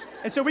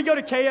 And so we go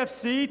to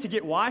KFC to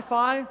get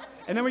Wi-Fi,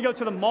 and then we go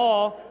to the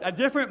mall, a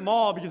different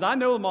mall, because I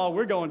know the mall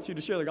we're going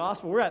to share the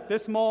gospel. We're at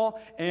this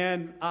mall,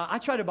 and I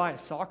tried to buy a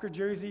soccer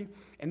jersey,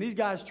 and these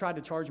guys tried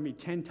to charge me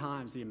 10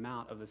 times the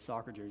amount of the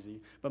soccer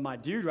jersey. But my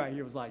dude right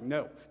here was like,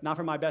 "No, not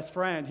for my best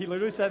friend." He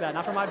literally said that,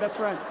 "Not for my best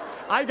friend."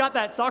 I got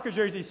that soccer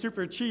jersey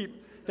super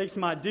cheap, thanks to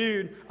my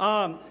dude.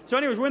 So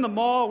anyways, we're in the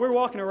mall, we're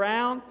walking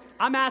around.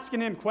 I'm asking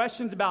him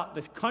questions about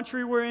this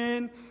country we're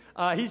in.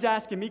 He's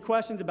asking me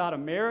questions about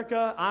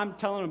America. I'm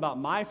telling him about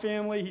my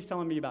family. He's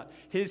telling me about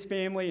his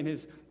family and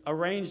his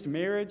arranged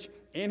marriage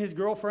and his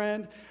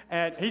girlfriend.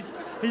 And he's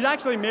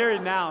actually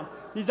married now.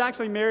 We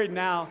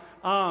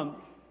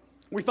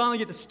finally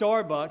get to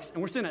Starbucks,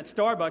 and we're sitting at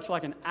Starbucks for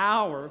like an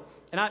hour.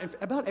 And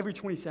about every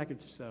 20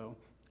 seconds or so,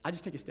 I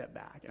just take a step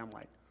back, and I'm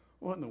like,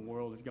 what in the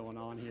world is going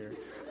on here?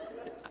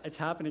 It's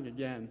happening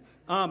again.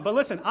 But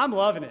listen, I'm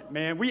loving it,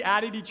 man. We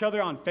added each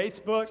other on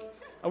Facebook.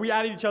 We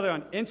added each other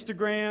on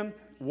Instagram.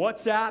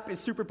 WhatsApp is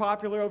super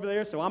popular over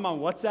there, so I'm on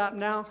WhatsApp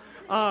now.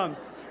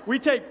 We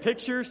take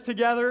pictures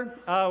together.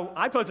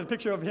 I posted a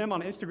picture of him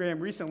on Instagram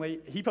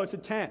recently. He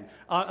posted 10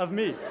 of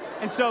me.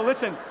 And so,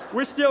 listen,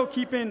 we're still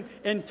keeping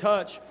in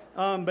touch.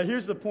 But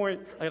here's the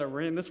point. I got to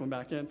rein this one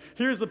back in.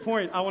 Here's the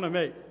point I want to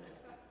make.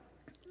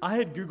 I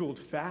had Googled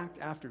fact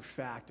after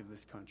fact of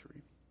this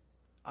country.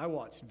 I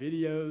watched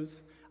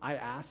videos. I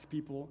asked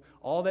people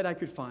all that I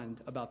could find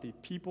about the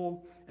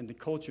people and the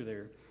culture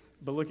there.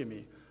 But look at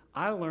me.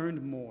 I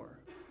learned more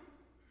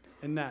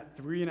in that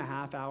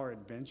 3.5-hour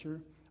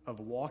adventure of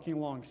walking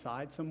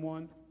alongside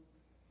someone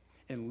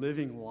and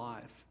living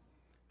life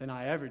than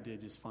I ever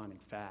did just finding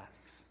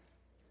facts.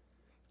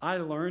 I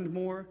learned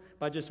more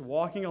by just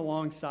walking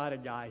alongside a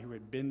guy who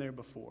had been there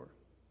before.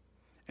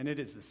 And it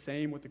is the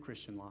same with the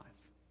Christian life.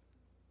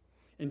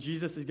 And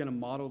Jesus is going to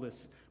model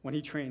this when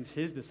he trains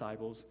his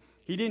disciples.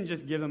 He didn't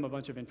just give them a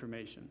bunch of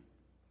information.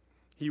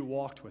 He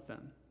walked with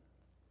them.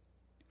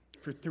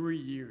 For 3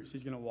 years,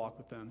 he's going to walk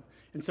with them.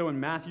 And so in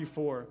Matthew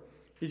 4,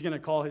 he's going to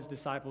call his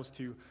disciples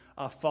to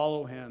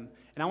follow him.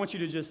 And I want you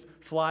to just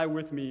fly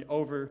with me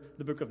over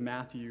the book of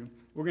Matthew.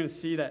 We're going to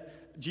see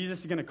that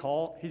Jesus is going to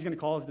call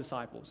his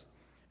disciples.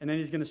 And then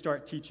he's going to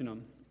start teaching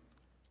them.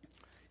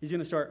 He's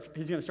going to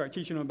start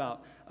teaching them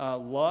about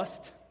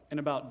lust and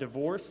about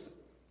divorce.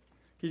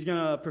 He's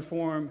going to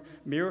perform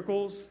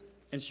miracles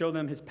and show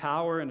them his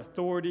power and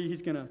authority.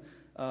 He's going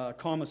to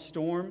calm a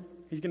storm.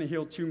 He's going to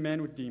heal 2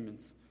 men with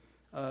demons.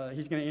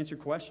 He's going to answer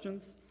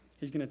questions.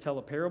 He's going to tell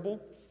a parable.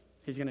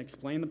 He's going to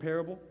explain the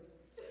parable.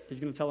 He's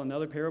going to tell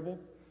another parable.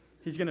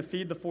 He's going to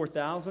feed the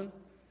 4,000.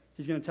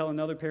 He's going to tell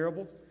another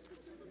parable.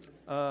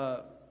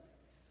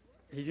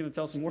 He's going to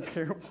tell some more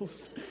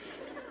parables.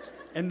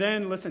 And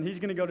then, listen, he's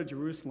going to go to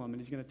Jerusalem,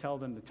 and he's going to tell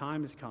them the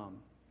time has come.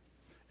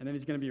 And then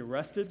he's going to be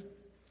arrested.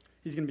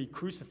 He's going to be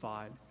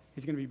crucified.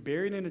 He's going to be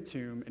buried in a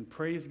tomb, and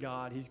praise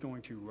God, he's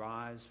going to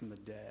rise from the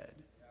dead.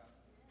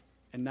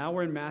 And now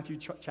we're in Matthew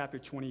chapter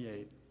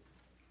 28.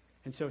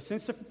 And so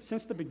since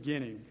the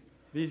beginning,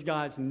 these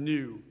guys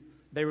knew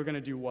they were going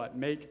to do what?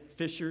 They're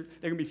going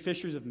to be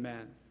fishers of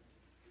men.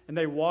 And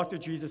they walked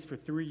with Jesus for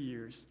 3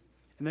 years.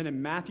 And then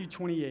in Matthew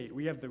 28,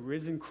 we have the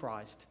risen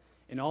Christ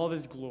in all of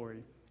his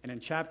glory. And in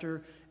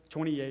chapter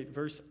 28,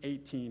 verse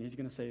 18, he's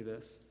going to say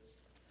this.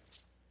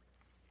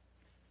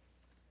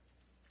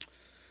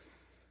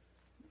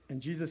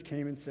 And Jesus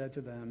came and said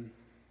to them,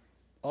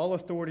 "All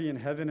authority in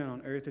heaven and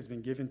on earth has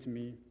been given to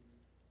me.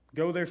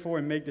 Go therefore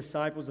and make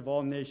disciples of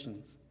all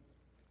nations,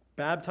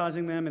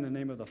 baptizing them in the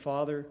name of the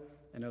Father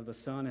and of the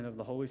Son and of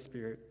the Holy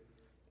Spirit,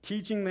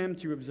 teaching them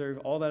to observe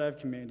all that I have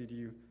commanded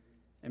you.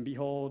 And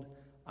behold,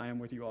 I am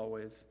with you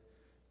always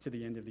to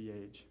the end of the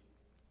age."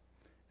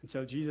 And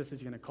so Jesus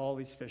is going to call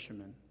these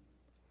fishermen,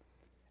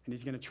 and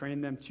he's going to train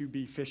them to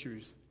be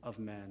fishers of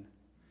men.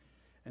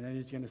 And then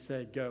he's going to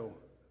say, "Go,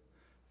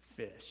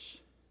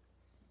 fish."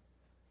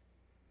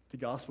 The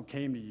gospel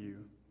came to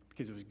you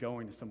because it was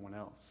going to someone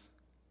else.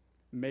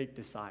 Make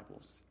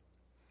disciples.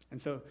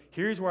 And so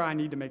here's where I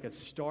need to make a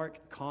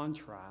stark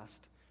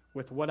contrast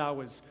with what I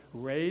was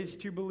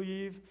raised to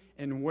believe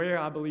and where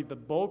I believe the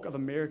bulk of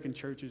American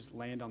churches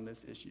land on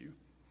this issue.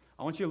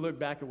 I want you to look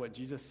back at what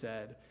Jesus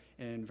said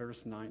in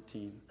verse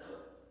 19.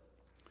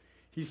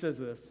 He says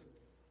this,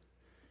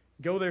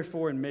 "Go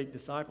therefore and make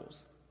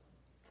disciples."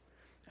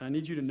 And I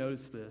need you to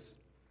notice this.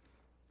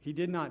 He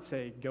did not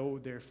say, "Go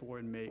therefore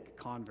and make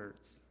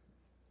converts."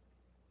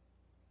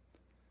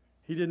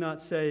 He did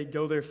not say,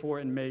 "Go therefore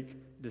and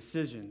make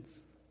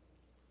decisions."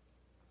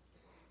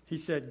 He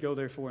said, "Go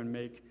therefore and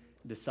make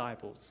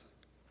disciples."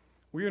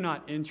 We are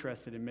not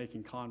interested in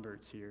making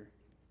converts here.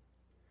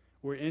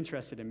 We're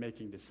interested in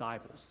making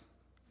disciples.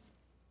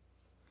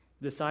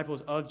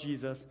 Disciples of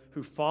Jesus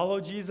who follow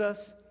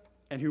Jesus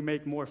and who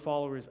make more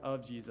followers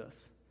of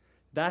Jesus.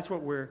 That's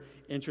what we're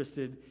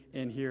interested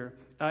in here.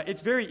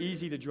 It's very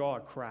easy to draw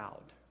a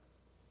crowd.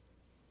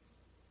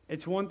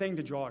 It's one thing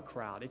to draw a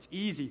crowd. It's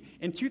easy.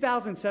 In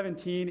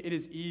 2017, it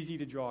is easy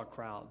to draw a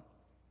crowd.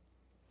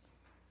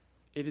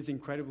 It is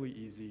incredibly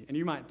easy. And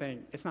you might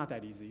think, it's not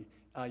that easy.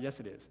 Yes,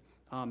 it is.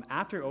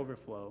 After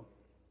Overflow,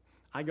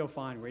 I go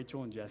find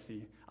Rachel and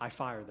Jesse. I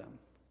fire them.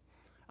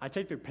 I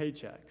take their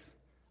paychecks.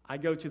 I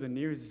go to the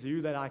nearest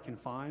zoo that I can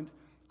find.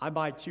 I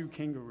buy 2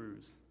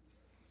 kangaroos.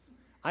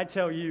 I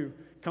tell you,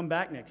 come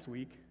back next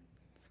week.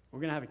 We're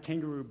going to have a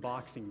kangaroo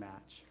boxing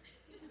match.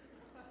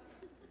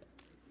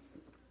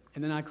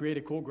 And then I create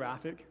a cool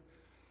graphic.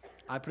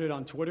 I put it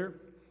on Twitter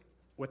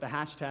with the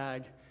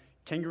hashtag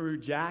Kangaroo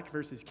Jack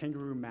versus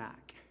Kangaroo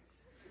Mac,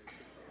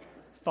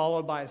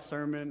 followed by a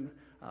sermon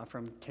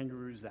from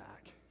Kangaroo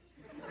Zach.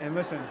 And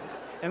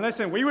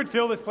listen, we would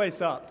fill this place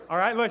up, all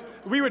right? Look,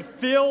 we would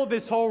fill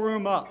this whole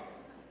room up.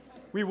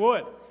 We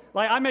would.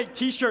 Like, I make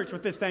T-shirts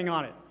with this thing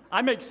on it.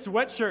 I make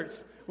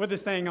sweatshirts with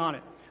this thing on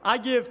it. I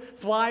give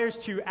flyers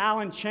to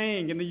Alan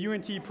Chang and the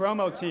UNT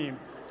promo team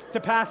to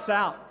pass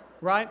out.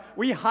 Right?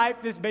 We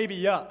hype this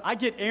baby up. I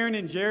get Aaron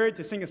and Jared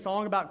to sing a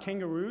song about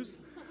kangaroos.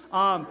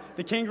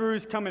 The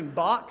kangaroos come in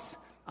box.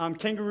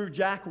 Kangaroo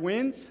Jack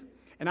wins.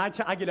 And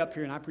I get up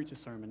here and I preach a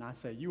sermon. I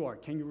say, you are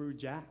Kangaroo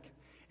Jack,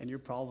 and your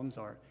problems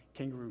are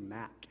Kangaroo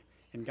Mac.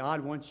 And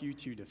God wants you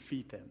to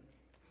defeat them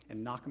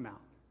and knock them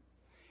out.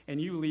 And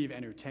you leave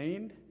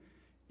entertained.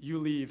 You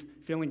leave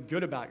feeling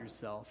good about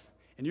yourself.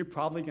 And you're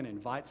probably going to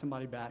invite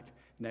somebody back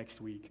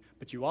next week.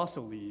 But you also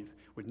leave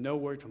with no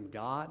word from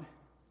God,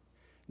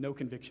 no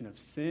conviction of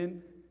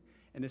sin,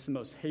 and it's the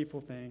most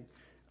hateful thing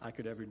I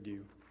could ever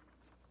do.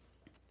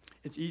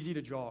 It's easy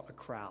to draw a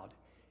crowd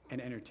and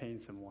entertain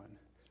someone.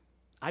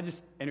 I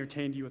just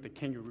entertained you with a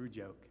kangaroo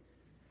joke.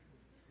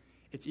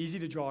 It's easy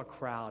to draw a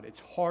crowd. It's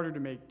harder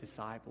to make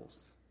disciples.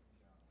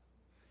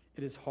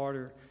 It is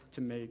harder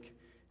to make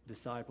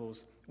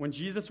disciples. When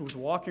Jesus was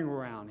walking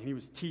around and he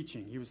was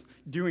teaching, he was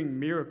doing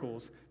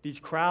miracles, these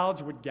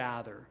crowds would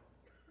gather.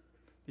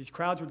 These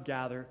crowds would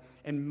gather,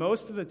 and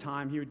most of the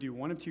time he would do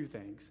one of two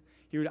things.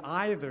 He would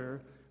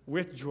either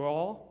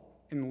withdraw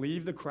and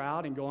leave the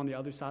crowd and go on the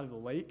other side of the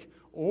lake,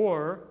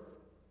 or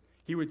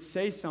he would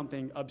say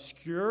something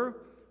obscure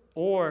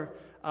or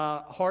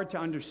hard to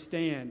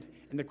understand,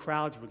 and the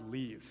crowds would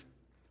leave.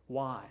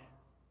 Why?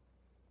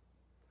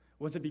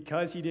 Was it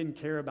because he didn't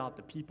care about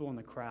the people in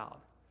the crowd?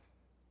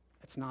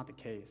 That's not the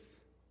case.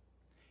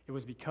 It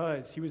was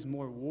because he was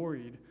more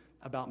worried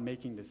about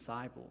making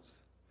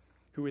disciples,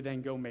 who would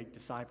then go make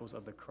disciples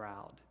of the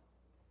crowd.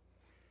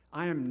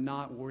 I am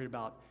not worried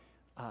about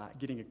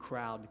getting a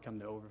crowd to come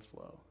to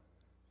Overflow.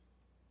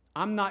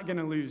 I'm not going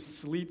to lose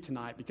sleep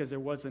tonight because there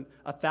wasn't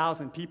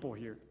 1,000 people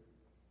here.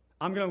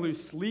 I'm going to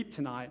lose sleep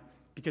tonight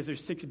because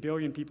there's 6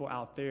 billion people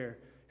out there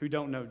who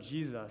don't know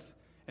Jesus,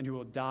 and who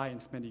will die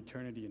and spend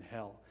eternity in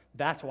hell.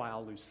 That's why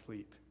I'll lose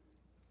sleep.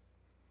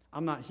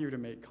 I'm not here to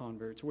make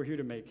converts. We're here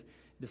to make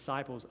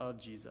disciples of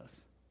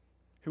Jesus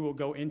who will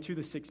go into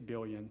the 6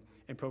 billion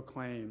and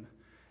proclaim,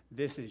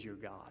 this is your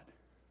God.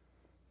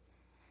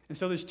 And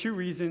so there's 2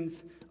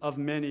 reasons of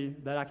many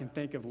that I can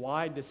think of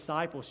why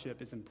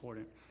discipleship is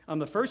important.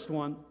 The first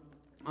one,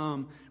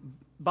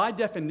 by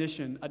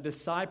definition, a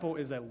disciple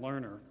is a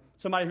learner,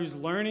 somebody who's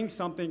learning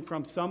something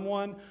from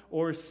someone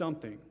or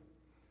something.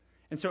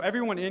 And so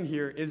everyone in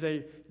here is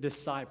a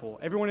disciple.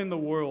 Everyone in the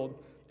world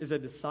is a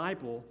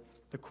disciple.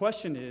 The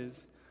question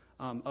is,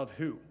 of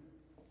who?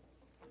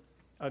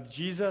 Of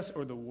Jesus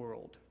or the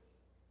world?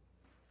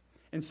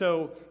 And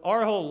so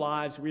our whole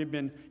lives, we have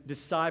been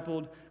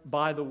discipled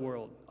by the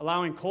world,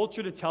 allowing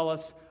culture to tell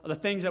us the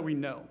things that we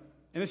know.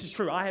 And this is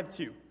true. I have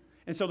too.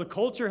 And so the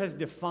culture has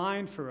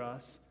defined for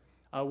us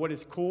what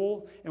is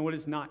cool and what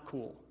is not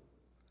cool.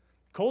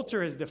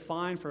 Culture has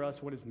defined for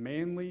us what is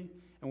manly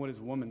and what is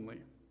womanly.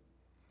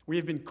 We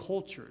have been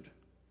cultured.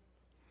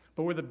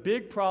 But where the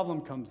big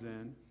problem comes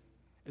in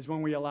is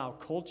when we allow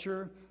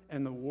culture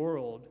and the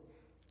world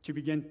to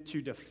begin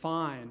to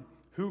define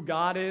who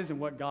God is and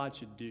what God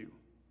should do.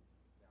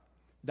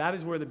 That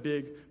is where the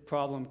big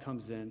problem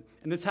comes in.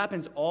 And this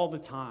happens all the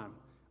time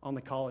on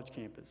the college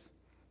campus.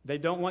 They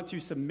don't want to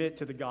submit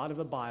to the God of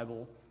the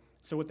Bible,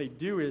 so what they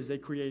do is they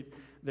create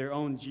their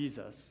own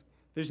Jesus.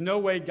 There's no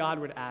way God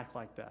would act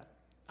like that.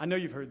 I know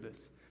you've heard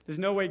this. There's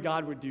no way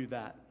God would do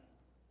that.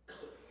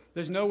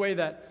 There's no way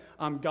that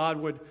God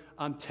would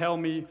tell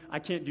me I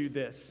can't do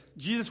this.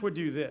 Jesus would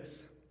do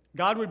this.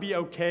 God would be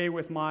okay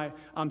with my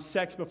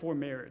sex before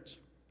marriage.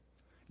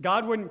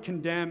 God wouldn't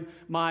condemn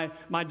my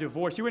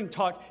divorce. He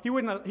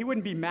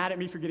wouldn't be mad at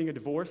me for getting a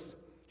divorce.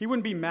 He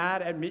wouldn't be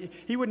mad at me.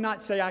 He would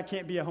not say I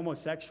can't be a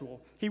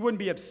homosexual. He wouldn't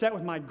be upset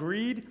with my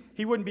greed.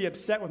 He wouldn't be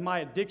upset with my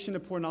addiction to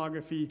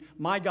pornography.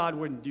 My God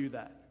wouldn't do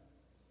that.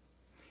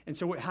 And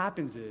so what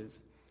happens is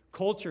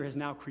culture has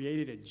now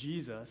created a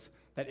Jesus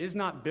that is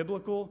not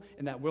biblical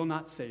and that will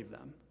not save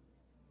them.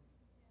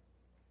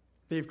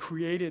 They've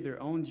created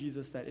their own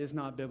Jesus that is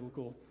not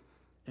biblical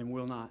and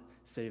will not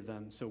save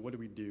them. So what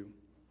do?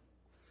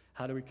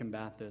 How do we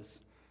combat this?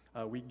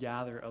 We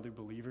gather other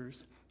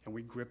believers and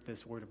we grip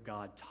this word of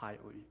God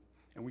tightly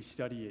and we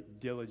study it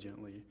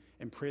diligently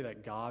and pray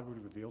that God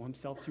would reveal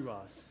himself to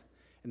us.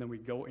 And then we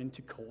go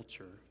into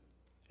culture,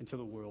 into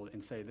the world,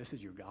 and say, this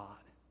is your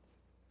God.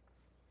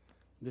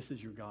 This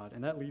is your God.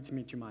 And that leads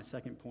me to my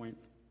second point.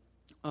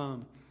 The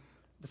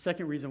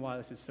second reason why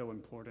this is so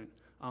important.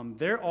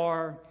 There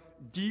are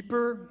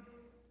deeper,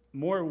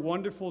 more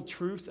wonderful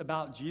truths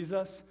about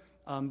Jesus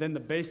than the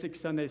basic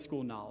Sunday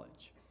school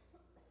knowledge.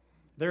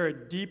 There are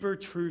deeper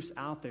truths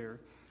out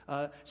there.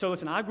 So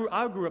listen, I grew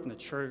up in the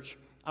church.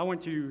 I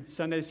went to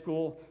Sunday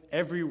school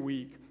every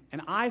week,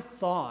 and I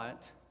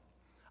thought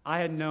I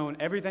had known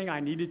everything I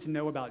needed to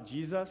know about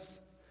Jesus,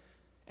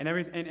 and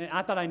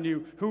I thought I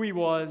knew who he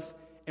was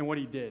and what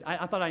he did.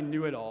 I thought I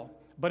knew it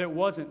all, but it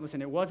wasn't.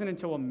 Listen, it wasn't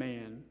until a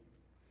man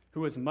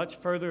who was much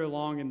further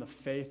along in the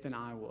faith than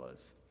I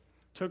was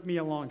took me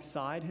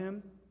alongside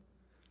him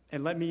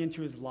and let me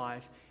into his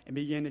life and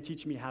began to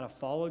teach me how to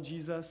follow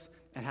Jesus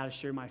and how to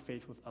share my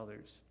faith with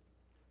others.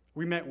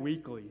 We met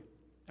weekly,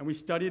 and we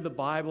studied the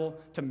Bible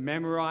to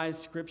memorize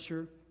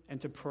Scripture and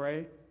to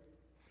pray.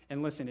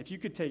 And listen, if you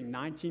could take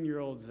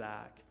 19-year-old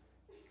Zach,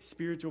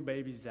 spiritual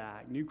baby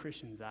Zach, new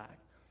Christian Zach,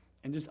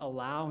 and just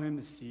allow him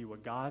to see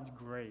what God's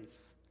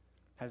grace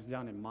has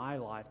done in my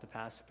life the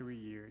past 3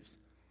 years,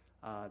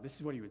 this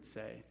is what he would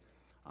say.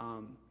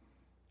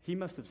 He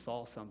must have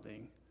saw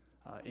something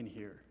in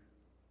here.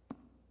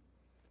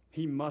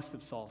 He must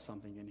have saw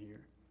something in here.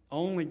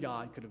 Only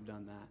God could have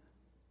done that.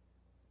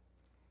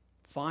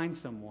 Find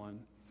someone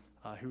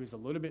who is a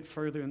little bit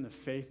further in the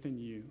faith than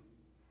you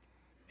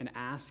and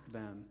ask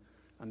them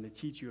to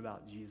teach you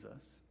about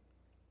Jesus.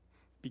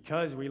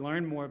 Because we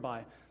learn more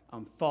by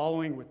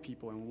following with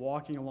people and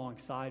walking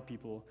alongside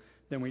people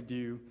than we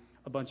do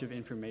a bunch of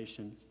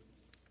information.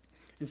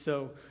 And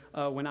so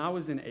when I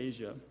was in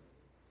Asia,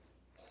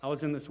 I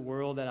was in this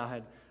world that I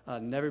had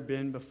never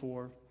been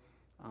before.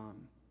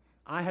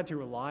 I had to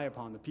rely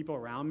upon the people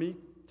around me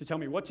to tell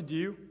me what to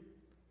do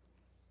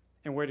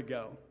and where to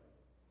go.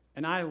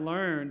 And I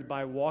learned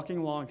by walking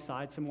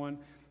alongside someone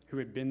who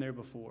had been there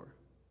before.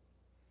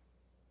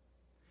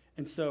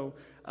 And so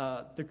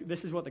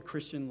this is what the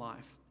Christian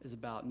life is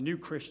about. New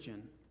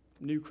Christian,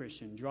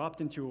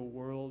 dropped into a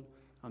world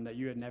that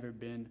you had never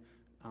been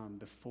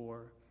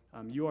before.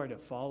 You are to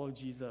follow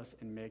Jesus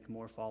and make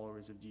more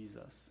followers of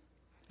Jesus.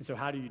 And so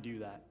how do you do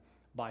that?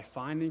 By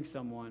finding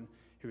someone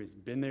who has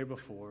been there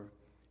before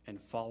and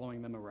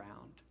following them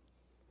around.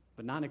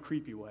 But not in a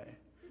creepy way.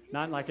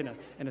 Not like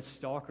in a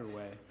stalker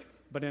way.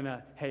 But in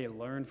a, hey,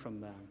 learn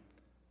from them.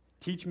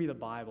 Teach me the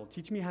Bible.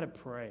 Teach me how to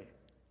pray.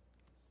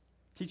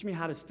 Teach me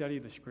how to study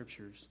the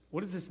Scriptures.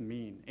 What does this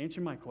mean?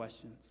 Answer my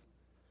questions.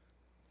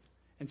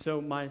 And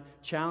so my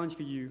challenge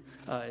for you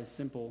is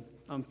simple.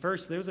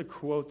 First, there was a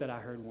quote that I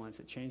heard once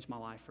that changed my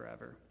life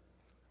forever.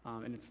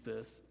 And it's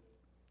this.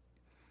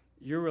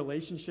 Your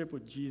relationship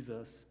with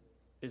Jesus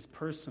is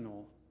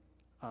personal,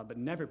 but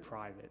never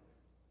private.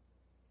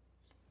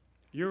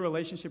 Your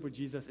relationship with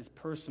Jesus is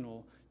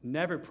personal,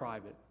 never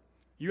private.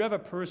 You have a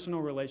personal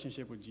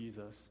relationship with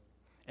Jesus.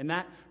 And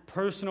that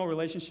personal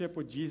relationship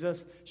with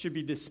Jesus should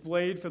be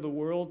displayed for the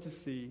world to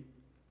see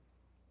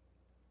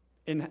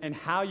in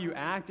how you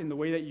act, in the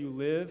way that you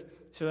live,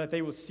 so that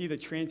they will see the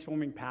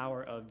transforming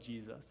power of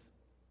Jesus.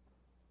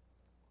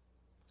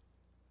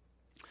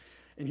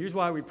 And here's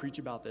why we preach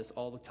about this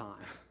all the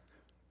time.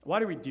 Why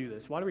do we do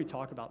this? Why do we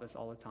talk about this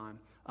all the time?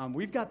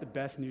 We've got the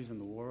best news in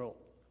the world.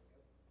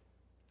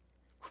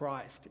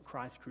 Christ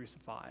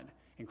crucified,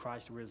 and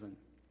Christ risen.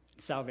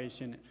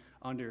 Salvation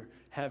under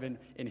heaven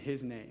in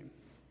his name.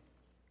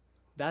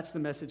 That's the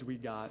message we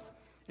got.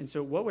 And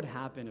so what would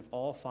happen if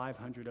all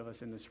 500 of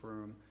us in this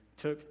room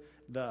took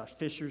the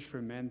Fishers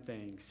for Men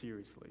thing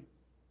seriously?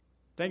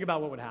 Think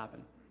about what would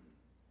happen.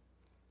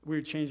 We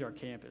would change our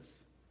campus.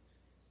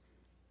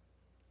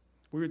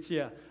 We would see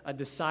a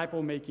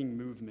disciple-making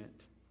movement.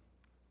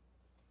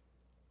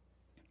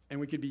 And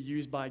we could be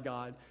used by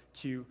God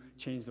to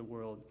change the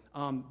world.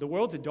 The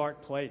world's a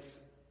dark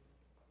place.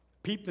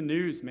 Peep the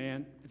news,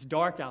 man. It's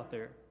dark out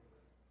there.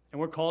 And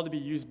we're called to be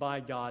used by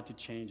God to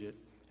change it.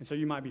 And so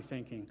you might be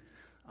thinking,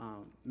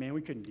 man,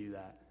 we couldn't do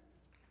that.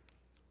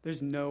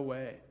 There's no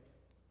way.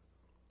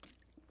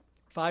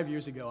 5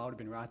 years ago, I would have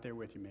been right there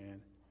with you,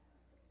 man.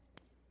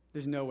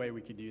 There's no way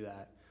we could do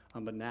that.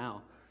 But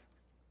now,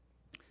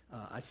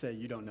 I say,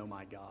 you don't know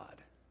my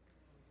God.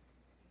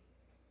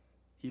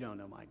 You don't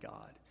know my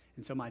God.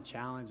 And so my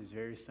challenge is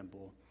very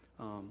simple.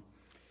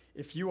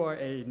 If you are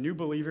a new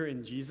believer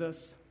in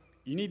Jesus,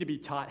 you need to be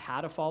taught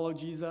how to follow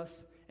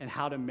Jesus and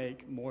how to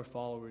make more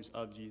followers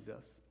of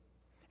Jesus.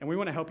 And we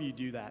want to help you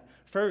do that.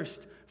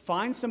 First,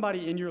 find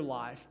somebody in your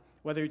life,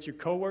 whether it's your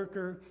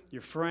coworker,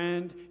 your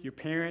friend, your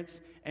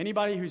parents,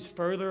 anybody who's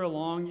further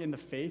along in the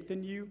faith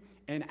than you,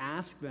 and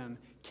ask them,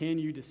 can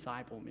you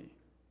disciple me?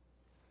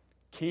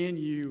 Can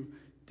you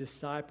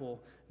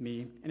disciple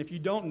me? And if you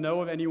don't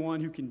know of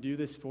anyone who can do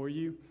this for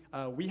you,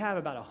 we have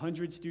about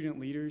 100 student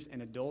leaders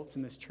and adults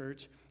in this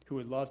church who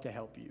would love to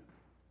help you.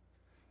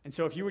 And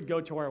so if you would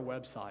go to our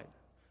website,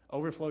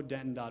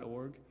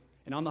 overflowdenton.org,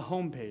 and on the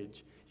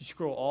homepage, you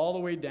scroll all the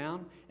way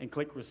down and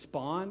click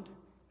respond,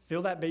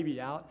 fill that baby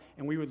out,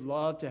 and we would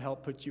love to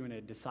help put you in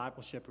a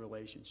discipleship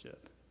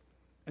relationship.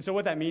 And so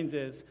what that means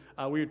is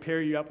we would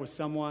pair you up with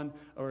someone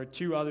or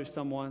two other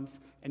someones,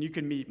 and you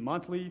can meet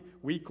monthly,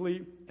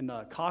 weekly, in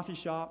the coffee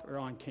shop or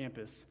on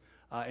campus,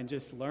 and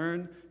just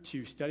learn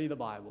to study the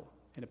Bible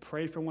and to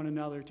pray for one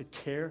another, to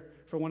care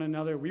for one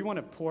another. We want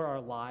to pour our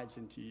lives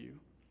into you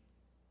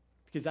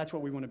because that's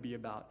what we want to be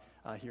about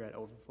here at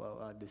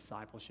Overflow,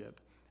 discipleship.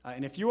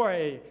 And if you are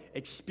an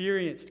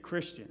experienced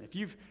Christian, if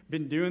you've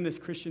been doing this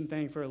Christian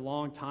thing for a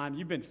long time,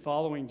 you've been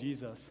following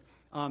Jesus,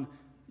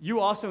 you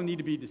also need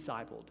to be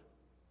discipled.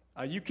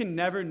 You can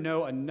never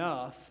know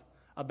enough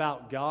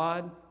about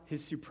God,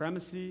 his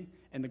supremacy,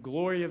 and the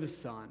glory of his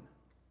Son.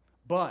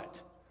 But,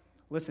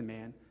 listen,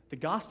 man, the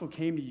gospel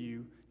came to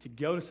you to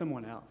go to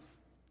someone else.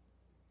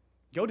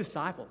 Go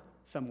disciple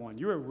someone.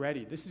 You are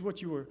ready. This is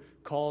what you were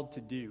called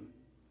to do.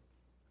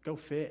 Go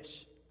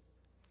fish.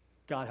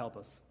 God help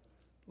us.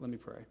 Let me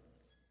pray.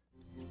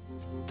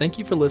 Thank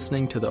you for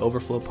listening to the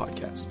Overflow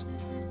podcast.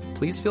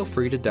 Please feel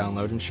free to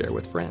download and share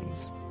with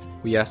friends.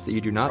 We ask that you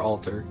do not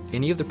alter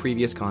any of the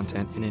previous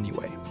content in any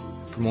way.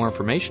 For more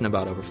information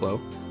about Overflow,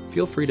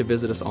 feel free to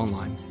visit us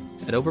online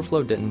at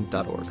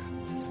overflowdenton.org.